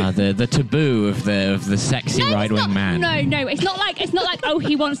 The taboo of the sexy right-wing man. No, it's not like oh,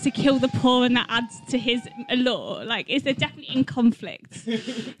 he wants to kill the poor and that adds to his allure. Like, they're definitely in conflict.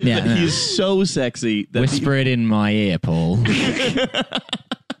 Yeah, no. He's so sexy that Whisper it in my ear, Paul.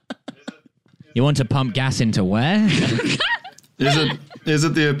 You want to pump gas into where? Is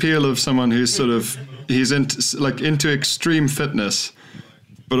it the appeal of someone who's sort of into extreme fitness,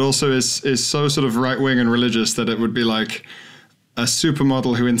 but also is so sort of right wing and religious that it would be like a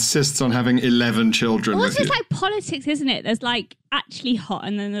supermodel who insists on having 11 children Well, with it's you? like politics, isn't it? There's like actually hot,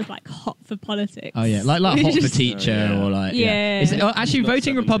 and then there's like hot for politics. Oh yeah, like hot for teacher or like Yeah. Actually,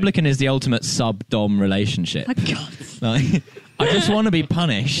 voting Republican is the ultimate sub-dom relationship. Oh, God. Like, I just want to be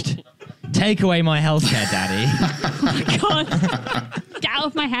punished. Take away my healthcare, Daddy. Oh, God. Get out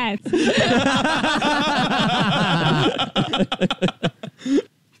of my head.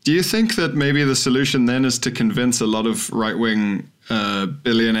 Do you think that maybe the solution then is to convince a lot of right-wing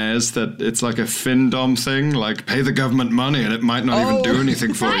billionaires that it's like a FinDom thing, like pay the government money and it might not even do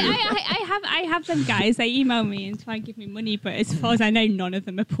anything for you? I have them guys. They email me and try and give me money, but as far as I know, none of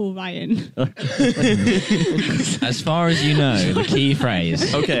them are Paul Ryan. As far as you know, the key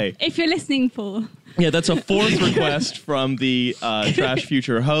phrase. Okay. If you're listening, Paul. Yeah, that's a fourth request from the Trash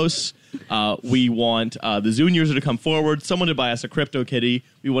Future hosts. We want the Zune user to come forward, someone to buy us a Crypto Kitty.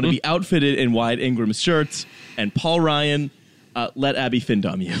 We want to be outfitted in Wyatt Ingram's shirts, and Paul Ryan let Abby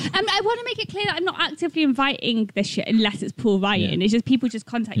Findom you. I want to make it clear that I'm not actively inviting this shit unless it's Paul Ryan. Yeah. It's just people just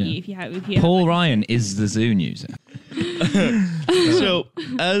contact you if you have. Paul Ryan is the Zune user. So,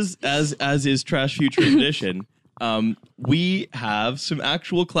 as is Trash Future tradition, we have some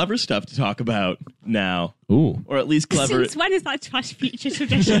actual clever stuff to talk about now. Ooh. Or at least clever. Since when is that Trash Future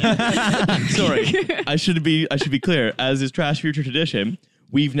tradition? Sorry, I should be clear. As is Trash Future tradition,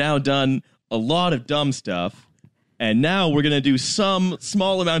 we've now done a lot of dumb stuff, and now we're going to do some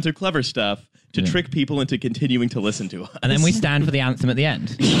small amount of clever stuff to trick people into continuing to listen to us. And then we stand for the anthem at the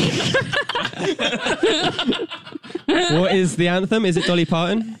end. What is the anthem? Is it Dolly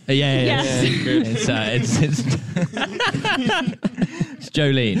Parton? Yes. It's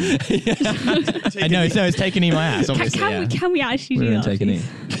Jolene. I know, so it's Take a Knee My Ass, obviously. Can we actually do that? Take a Knee.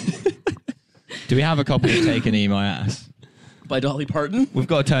 Do we have a copy of Take a Knee My Ass? By Dolly Parton? We've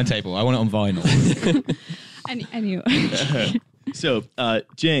got a turntable. I want it on vinyl. Anyway. So,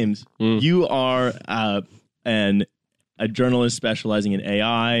 James, you are a journalist specializing in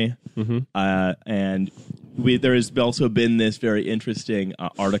AI, and there has also been this very interesting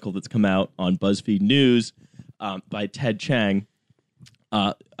article that's come out on BuzzFeed News by Ted Chiang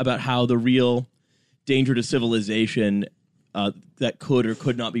about how the real danger to civilization that could or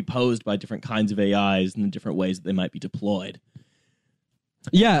could not be posed by different kinds of AIs and the different ways that they might be deployed.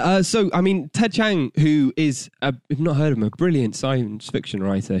 Yeah, so, I mean, Ted Chiang, who is, if you've not heard of him, a brilliant science fiction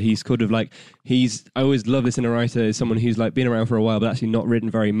writer. He's kind of like, I always love this in a writer, as someone who's like been around for a while, but actually not written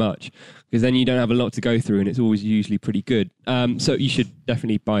very much, because then you don't have a lot to go through, and it's always usually pretty good. So you should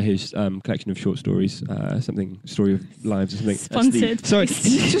definitely buy his collection of short stories, Story of Lives or something. Sponsored. Sorry,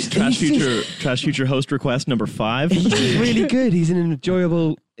 Trash Future host request number 5. He's just really good. He's an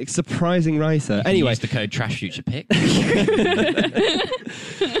enjoyable, surprising writer. Anyway, Use the code TrashFuturePick.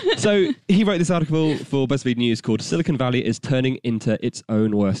 So he wrote this article for BuzzFeed News called "Silicon Valley is Turning into Its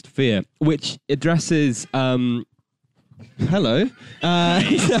Own Worst Fear," which addresses... Hello.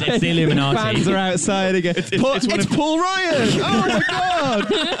 It's the Illuminati. Fans are outside again. It's Paul Ryan. Oh my God.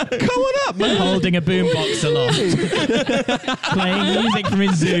 Come on up, man. Holding a boombox aloft. Playing music from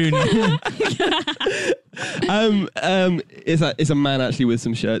his Zune. It's a man actually with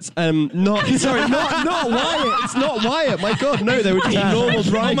some shirts. Not Wyatt. It's not Wyatt. My God, no, they were just normal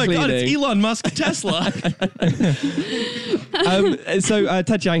dry Oh my cleaning. God, it's Elon Musk Tesla. So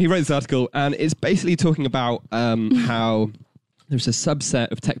Ted Chiang, he wrote this article, and it's basically talking about how there's a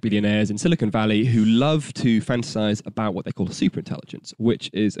subset of tech billionaires in Silicon Valley who love to fantasize about what they call superintelligence, which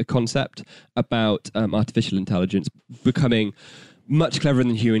is a concept about artificial intelligence becoming much cleverer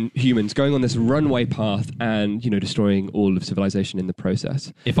than humans, going on this runway path and, destroying all of civilization in the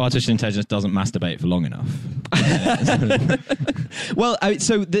process. If artificial intelligence doesn't masturbate for long enough. Well,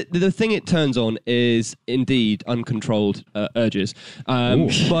 so the thing it turns on is indeed uncontrolled urges,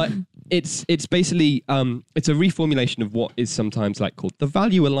 but it's basically it's a reformulation of what is sometimes called the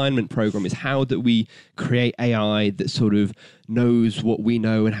value alignment program. Is how that we create AI that sort of knows what we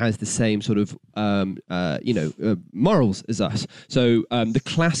know and has the same sort of morals as us. So the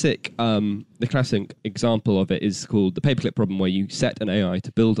classic example of it is called the paperclip problem, where you set an AI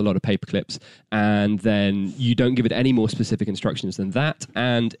to build a lot of paperclips and then you don't give it any more specific instructions than that,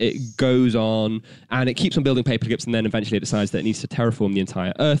 and it goes on and it keeps on building paperclips, and then eventually it decides that it needs to terraform the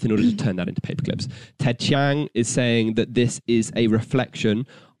entire Earth in order to turn that into paperclips. Ted Chiang is saying that this is a reflection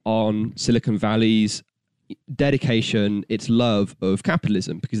on Silicon Valley's dedication, its love of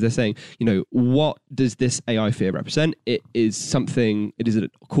capitalism, because they're saying, what does this AI fear represent? It is a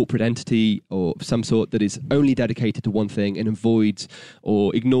corporate entity or some sort that is only dedicated to one thing and avoids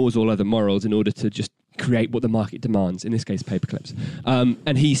or ignores all other morals in order to just create what the market demands, in this case paperclips.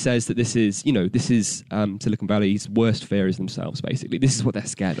 And he says that this is Silicon Valley's worst fear is themselves, basically. This is what they're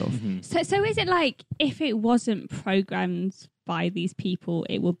scared of. Mm-hmm. So is it like, if it wasn't programmed by these people,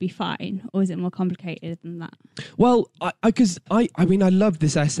 it would be fine, or is it more complicated than that? Well, I love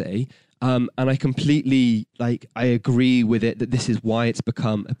this essay, and I completely I agree with it that this is why it's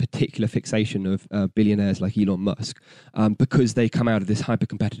become a particular fixation of billionaires like Elon Musk, because they come out of this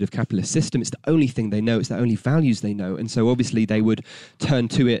hyper-competitive capitalist system. It's the only thing they know. It's the only values they know, and so obviously they would turn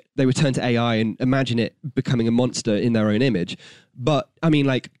to it. They would turn to AI and imagine it becoming a monster in their own image. But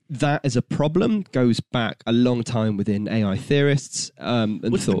that as a problem goes back a long time within AI theorists.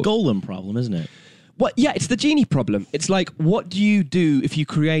 What's the golem problem, isn't it? Well, yeah, it's the genie problem. It's like, what do you do if you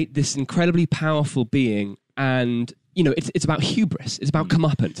create this incredibly powerful being and, it's about hubris. It's about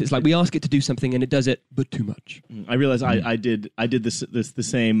comeuppance. It's like we ask it to do something and it does it, but too much. I realized I did the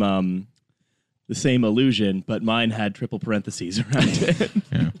same illusion, but mine had triple parentheses around it.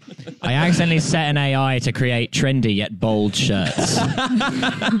 Yeah. I accidentally set an AI to create trendy yet bold shirts.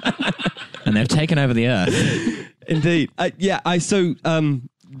 And they've taken over the earth. Indeed.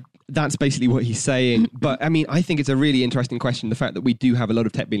 That's basically what he's saying. But I mean, I think it's a really interesting question. The fact that we do have a lot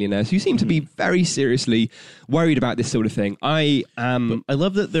of tech billionaires who seem to be very seriously worried about this sort of thing. I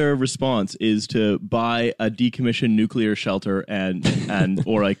love that their response is to buy a decommissioned nuclear shelter and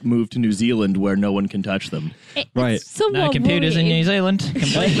or like move to New Zealand where no one can touch them. Right. No computers in New Zealand.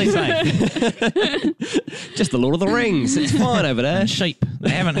 Completely safe. Just the Lord of the Rings. It's fine over there. And sheep. They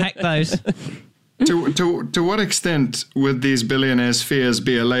haven't hacked those. To what extent would these billionaires' fears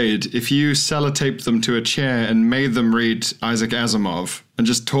be allayed if you sellotaped them to a chair and made them read Isaac Asimov and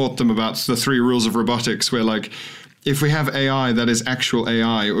just taught them about the 3 rules of robotics, where, like, if we have AI that is actual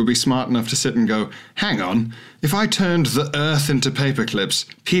AI, it would be smart enough to sit and go, hang on, if I turned the earth into paperclips,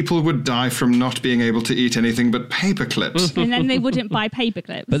 people would die from not being able to eat anything but paperclips. And then they wouldn't buy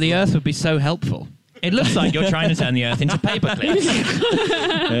paperclips. But the earth would be so helpful. It looks like you're trying to turn the earth into paperclips.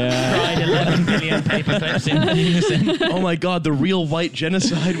 Tried 11 billion paperclips in unison. Oh my god, the real white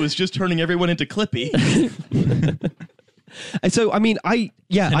genocide was just turning everyone into Clippy. And so, I mean,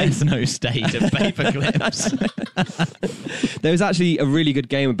 There's no state of paperclips. There's actually a really good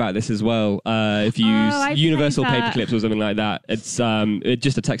game about this as well. If you use Universal Paperclips or something like that, it's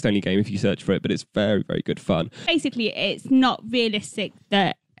just a text-only game if you search for it, but it's very, very good fun. Basically, it's not realistic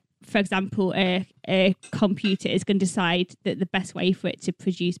that, for example, a computer is going to decide that the best way for it to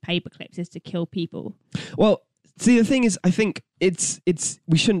produce paperclips is to kill people. Well, see, the thing is, I think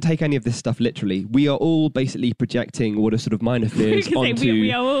we shouldn't take any of this stuff literally. We are all basically projecting what are sort of minor fears onto...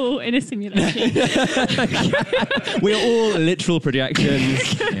 we are all in a simulation. We are all literal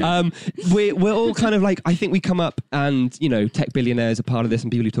projections. We're all kind of like, I think we come up and, you know, tech billionaires are part of this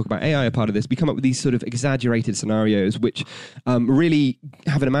and people who talk about AI are part of this. We come up with these sort of exaggerated scenarios which really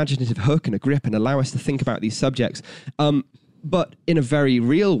have an imaginative hook and a grip and allow us to think about these subjects. But in a very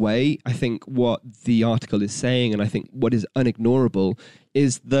real way, I think what the article is saying, and I think what is unignorable,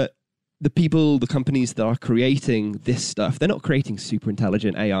 is that the companies that are creating this stuff, they're not creating super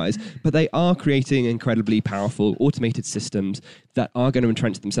intelligent AIs, but they are creating incredibly powerful automated systems that are going to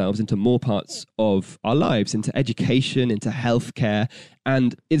entrench themselves into more parts of our lives, into education, into healthcare.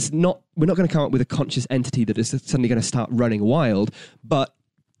 And we're not going to come up with a conscious entity that is suddenly going to start running wild, but,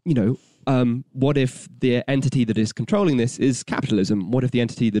 you know, what if the entity that is controlling this is capitalism? What if the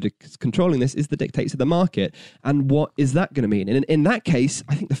entity that is controlling this is the dictates of the market? And what is that going to mean? And in that case,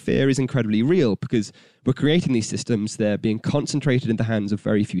 I think the fear is incredibly real because we're creating these systems. They're being concentrated in the hands of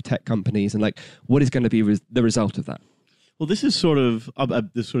very few tech companies. And like, what is going to be the result of that? Well, this is this sort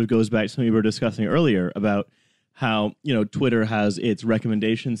of goes back to something we were discussing earlier about how, you know, Twitter has its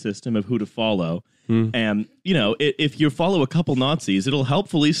recommendation system of who to follow. And, you know, if you follow a couple Nazis, it'll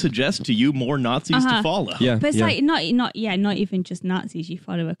helpfully suggest to you more Nazis to follow. Yeah, but it's like not even just Nazis. You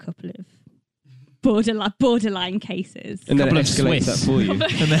follow a couple of borderline cases. And then it Couple of escalates Swiss. that for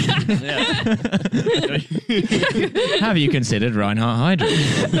you. Have you considered Reinhard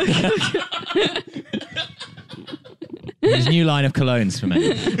Heydrich? His new line of colognes for men.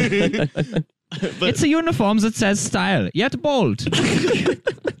 It's a uniform that says style, yet bold.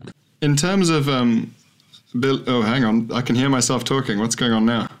 In terms of Bill, oh, hang on, I can hear myself talking. What's going on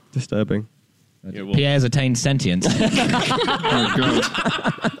now? Disturbing. Pierre's attained sentience. Oh god,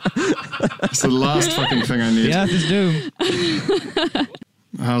 it's the last fucking thing I need. The earth is doomed.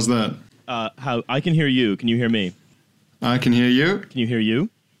 How's that? How I can hear you. Can you hear me? I can hear you, Can you hear you?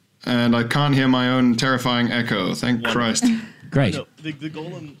 and I can't hear my own terrifying echo. Thank Christ. Great. No, the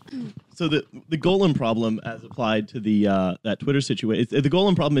golem. So the golem problem, as applied to the that Twitter situation, the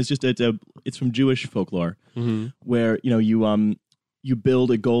golem problem is just it's from Jewish folklore, where you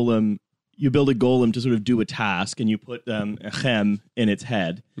build a golem. You build a golem to sort of do a task, and you put a chem in its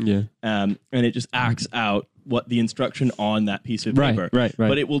head, and it just acts out what the instruction on that piece of paper. Right.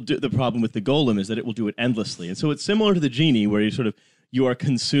 But it will do. The problem with the golem is that it will do it endlessly, and so it's similar to the genie, where you are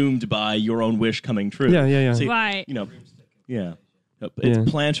consumed by your own wish coming true. Yeah. So, Right. Yeah. It's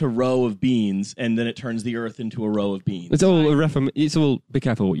plant a row of beans, and then it turns the earth into a row of beans. It's all It's all be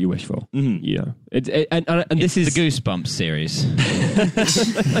careful what you wish for. Mm-hmm. Yeah. And this is the Goosebumps series.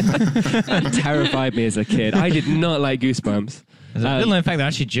 terrified me as a kid. I did not like Goosebumps. There's a little, in fact, they're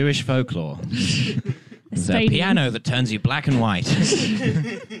actually Jewish folklore. There's a piano that turns you black and white.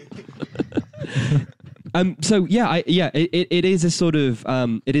 So it is a sort of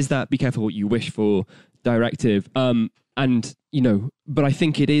it is that be careful what you wish for directive. And, you know, but I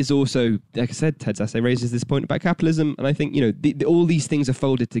think it is also, like I said, Ted's essay raises this point about capitalism. And I think, you know, all these things are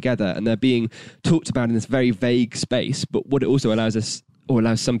folded together and they're being talked about in this very vague space. But what it also allows us or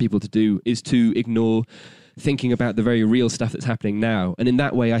allows some people to do, is to ignore thinking about the very real stuff that's happening now. And in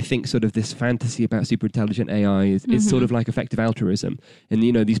that way, I think sort of this fantasy about super intelligent AI is sort of like effective altruism. And,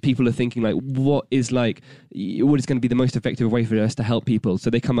 you know, these people are thinking like, what is going to be the most effective way for us to help people? So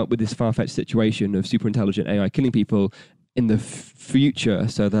they come up with this far-fetched situation of super intelligent AI killing people in the future.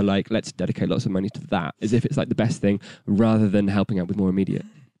 So they're like, let's dedicate lots of money to that, as if it's like the best thing, rather than helping out with more immediate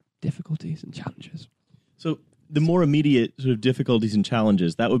difficulties and challenges. So the more immediate sort of difficulties and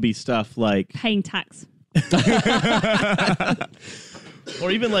challenges, that would be stuff like Paying tax.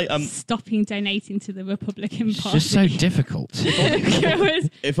 or even like Stopping donating to the Republican It's Party. just so difficult.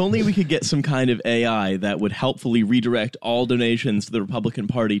 if only we could get some kind of AI that would helpfully redirect all donations to the Republican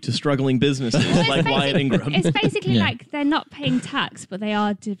Party to struggling businesses like Wyatt Ingram. It's basically Yeah. like they're not paying tax, but they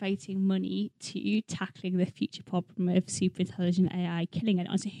are devoting money to tackling the future problem of super intelligent AI killing it.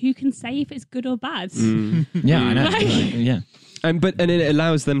 So who can say if it's good or bad? Yeah, I know. Yeah. And it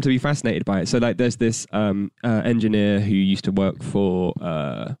allows them to be fascinated by it. So like there's this engineer who used to work for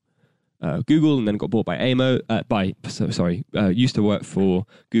Google and then got bought by used to work for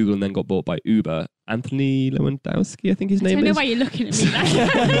Google and then got bought by Uber. Anthony Lewandowski, I think his I name don't know is. why you're looking at me like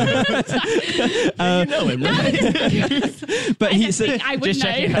You know him, right? But I would Just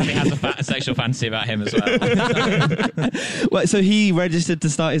checking know. if he has a sexual fantasy about him as well. Well, so he registered to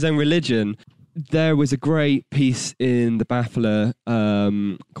start his own religion. There was a great piece in the Baffler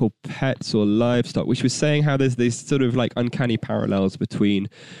called Pets or Livestock, which was saying how there's these sort of like uncanny parallels between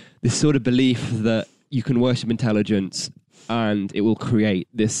this sort of belief that you can worship intelligence and it will create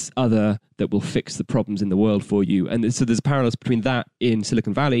this other that will fix the problems in the world for you. And so there's parallels between that in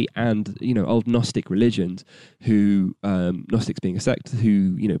Silicon Valley and, you know, old Gnostic religions who, Gnostics being a sect,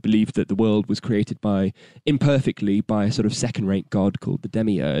 who, you know, believed that the world was created imperfectly by a sort of second-rate god called the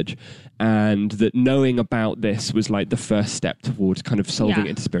Demiurge, and that knowing about this was like the first step towards kind of solving it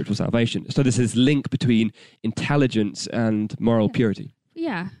into spiritual salvation. So there's this link between intelligence and moral purity.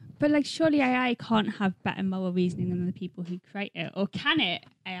 Yeah, but like surely AI can't have better moral reasoning than the people who create it, or can it,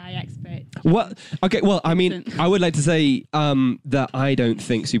 AI expert? Well, okay. Well, I mean, Doesn't. I would like to say that I don't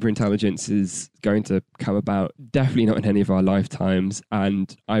think superintelligence is going to come about. Definitely not in any of our lifetimes,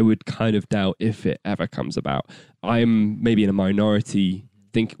 and I would kind of doubt if it ever comes about. I'm maybe in a minority.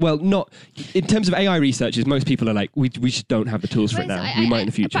 Not in terms of AI researchers. Most people are like, we just don't have the tools for it But now. I- We might in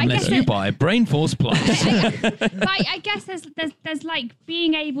the future. but I Unless guess you it- buy Brainforce Plus. But I guess there's like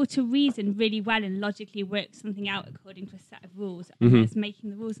being able to reason really well and logically work something out according to a set of rules, and it's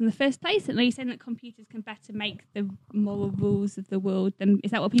making the rules in the first place. And are you saying that computers can better make the moral rules of the world? Then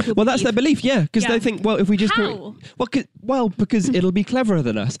is that what people? Well, that's their belief, yeah, because Yeah. they think, well, if we just How? because it'll be cleverer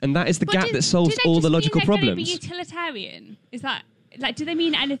than us, and that is the But gap do- that solves do they all just the mean logical they're gonna problems. Be utilitarian? Is that like? Do they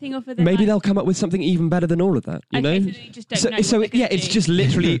mean anything other than Maybe like, they'll come up with something even better than all of that. You Okay, know, so they just don't know what so they're gonna it's do. just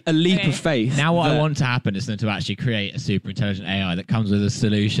literally a leap Okay. of faith. Now what I that- want to happen is them to actually create a super intelligent AI that comes with a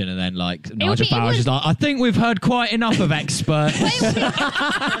solution, and then like Nigel it Farage would- is like, I think we've heard quite enough of experts.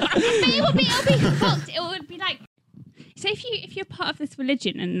 But it would be fucked. It would be like, so if you're part of this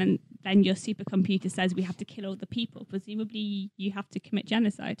religion and then your supercomputer says we have to kill all the people, presumably you have to commit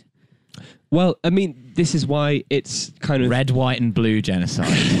genocide. Well, I mean, this is why it's kind of Red, white, and blue genocide.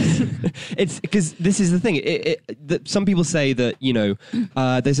 It's because this is the thing. That some people say that, you know,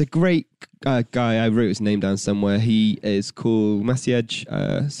 there's a great guy, I wrote his name down somewhere. He is called Maciej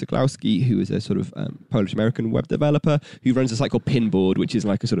Siglowski, who is a sort of Polish-American web developer who runs a site called Pinboard, which is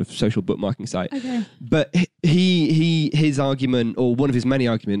like a sort of social bookmarking site. Okay. But his argument, or one of his many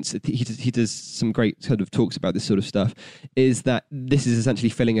arguments, he does some great sort of talks about this sort of stuff, is that this is essentially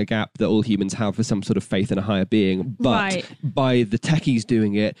filling a gap that all humans have for some sort of faith in a higher being. But Right. by the techies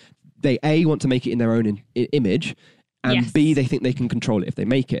doing it, they A, want to make it in their own image, and Yes. B, they think they can control it if they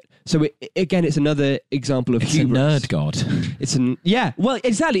make it. So again, it's another example of It's a hubris. nerd god. Well,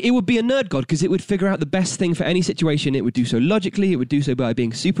 exactly. It would be a nerd god because it would figure out the best thing for any situation. It would do so logically. It would do so by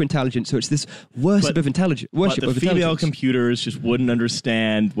being super intelligent. So it's this worship of intelligence. But the female computers just wouldn't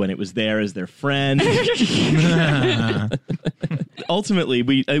understand when it was there as their friend. Ultimately,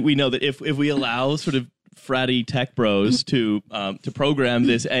 we know that if we allow sort of fratty tech bros to program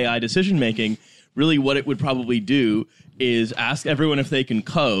this AI decision making, really what it would probably do is ask everyone if they can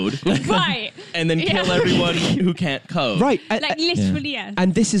code, Right. and then kill everyone who can't code. Right. Like literally, yes.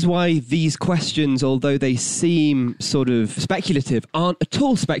 And this is why these questions, although they seem sort of speculative, aren't at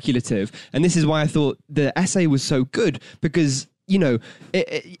all speculative. And this is why I thought the essay was so good, because, you know,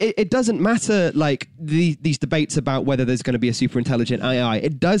 it doesn't matter, like, these debates about whether there's going to be a super intelligent AI.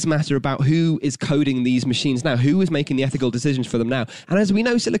 It does matter about who is coding these machines now, who is making the ethical decisions for them now. And as we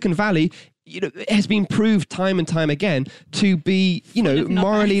know, Silicon Valley has been proved time and time again to be,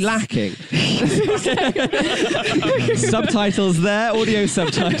 morally lacking. Subtitles there, audio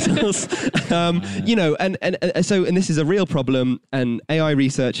subtitles. And this is a real problem, and AI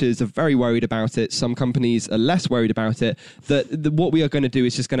researchers are very worried about it. Some companies are less worried about it. What we are going to do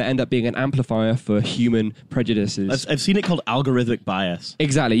is just going to end up being an amplifier for human prejudices. I've seen it called algorithmic bias.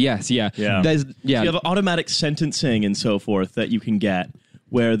 Exactly. Yes. Yeah. So you have automatic sentencing and so forth that you can get,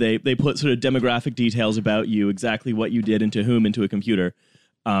 where they put sort of demographic details about you, exactly what you did and to whom, into a computer.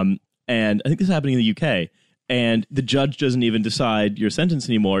 And I think this is happening in the UK. And the judge doesn't even decide your sentence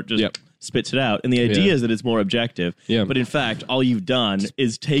anymore, it just spits it out. And the idea is that it's more objective. Yeah. But in fact, all you've done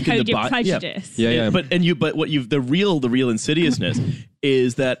is taken Code your prejudice. But the real insidiousness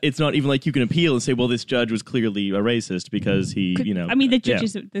is that it's not even like you can appeal and say, well, this judge was clearly a racist because he, I mean, the judge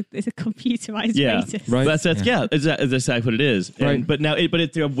is a computerized racist. Right. That's exactly what it is. Right. And, but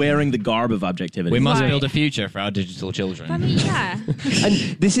they're wearing the garb of objectivity. We must build a future for our digital children. I mean, yeah.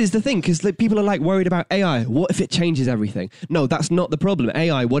 And this is the thing, because people are worried about AI. What if it changes everything? No, that's not the problem.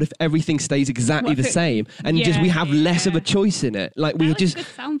 AI, what if everything stays exactly the same and we have less of a choice in it? That was a good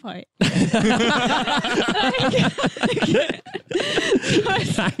soundbite.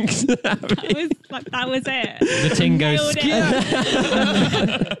 Thanks. That was it. The ting goes.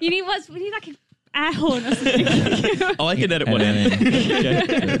 We need like an air horn or something. I can edit one in.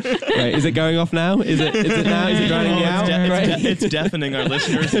 Right, is it going off now? Is it now? Is it drowning me out? It's deafening our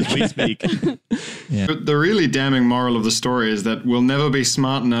listeners as we speak. But the really damning moral of the story is that we'll never be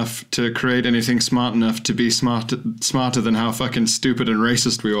smart enough to create anything smart enough to be smarter than how fucking stupid and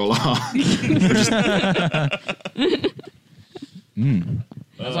racist we all are.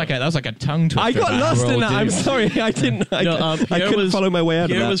 That was like a tongue twister. I got lost in that. I'm sorry. I couldn't follow my way out of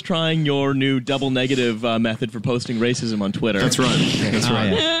that. Pierre was trying your new double negative method for posting racism on Twitter. That's right. That's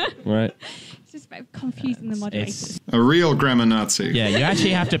right. Yeah. Right. It's just about confusing the moderators. A real grammar Nazi. Yeah, you actually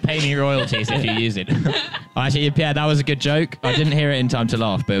have to pay me royalties if you use it. Actually, Pierre, that was a good joke. I didn't hear it in time to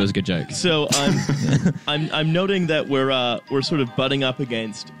laugh, but it was a good joke. So I'm noting that we're sort of butting up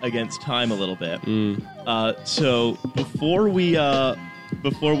against time a little bit. So before we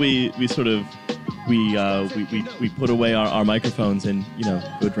put away our microphones and go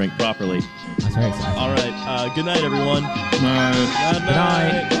drink properly. That's very exciting. All right. Good night, everyone. Good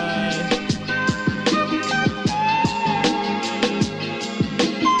night.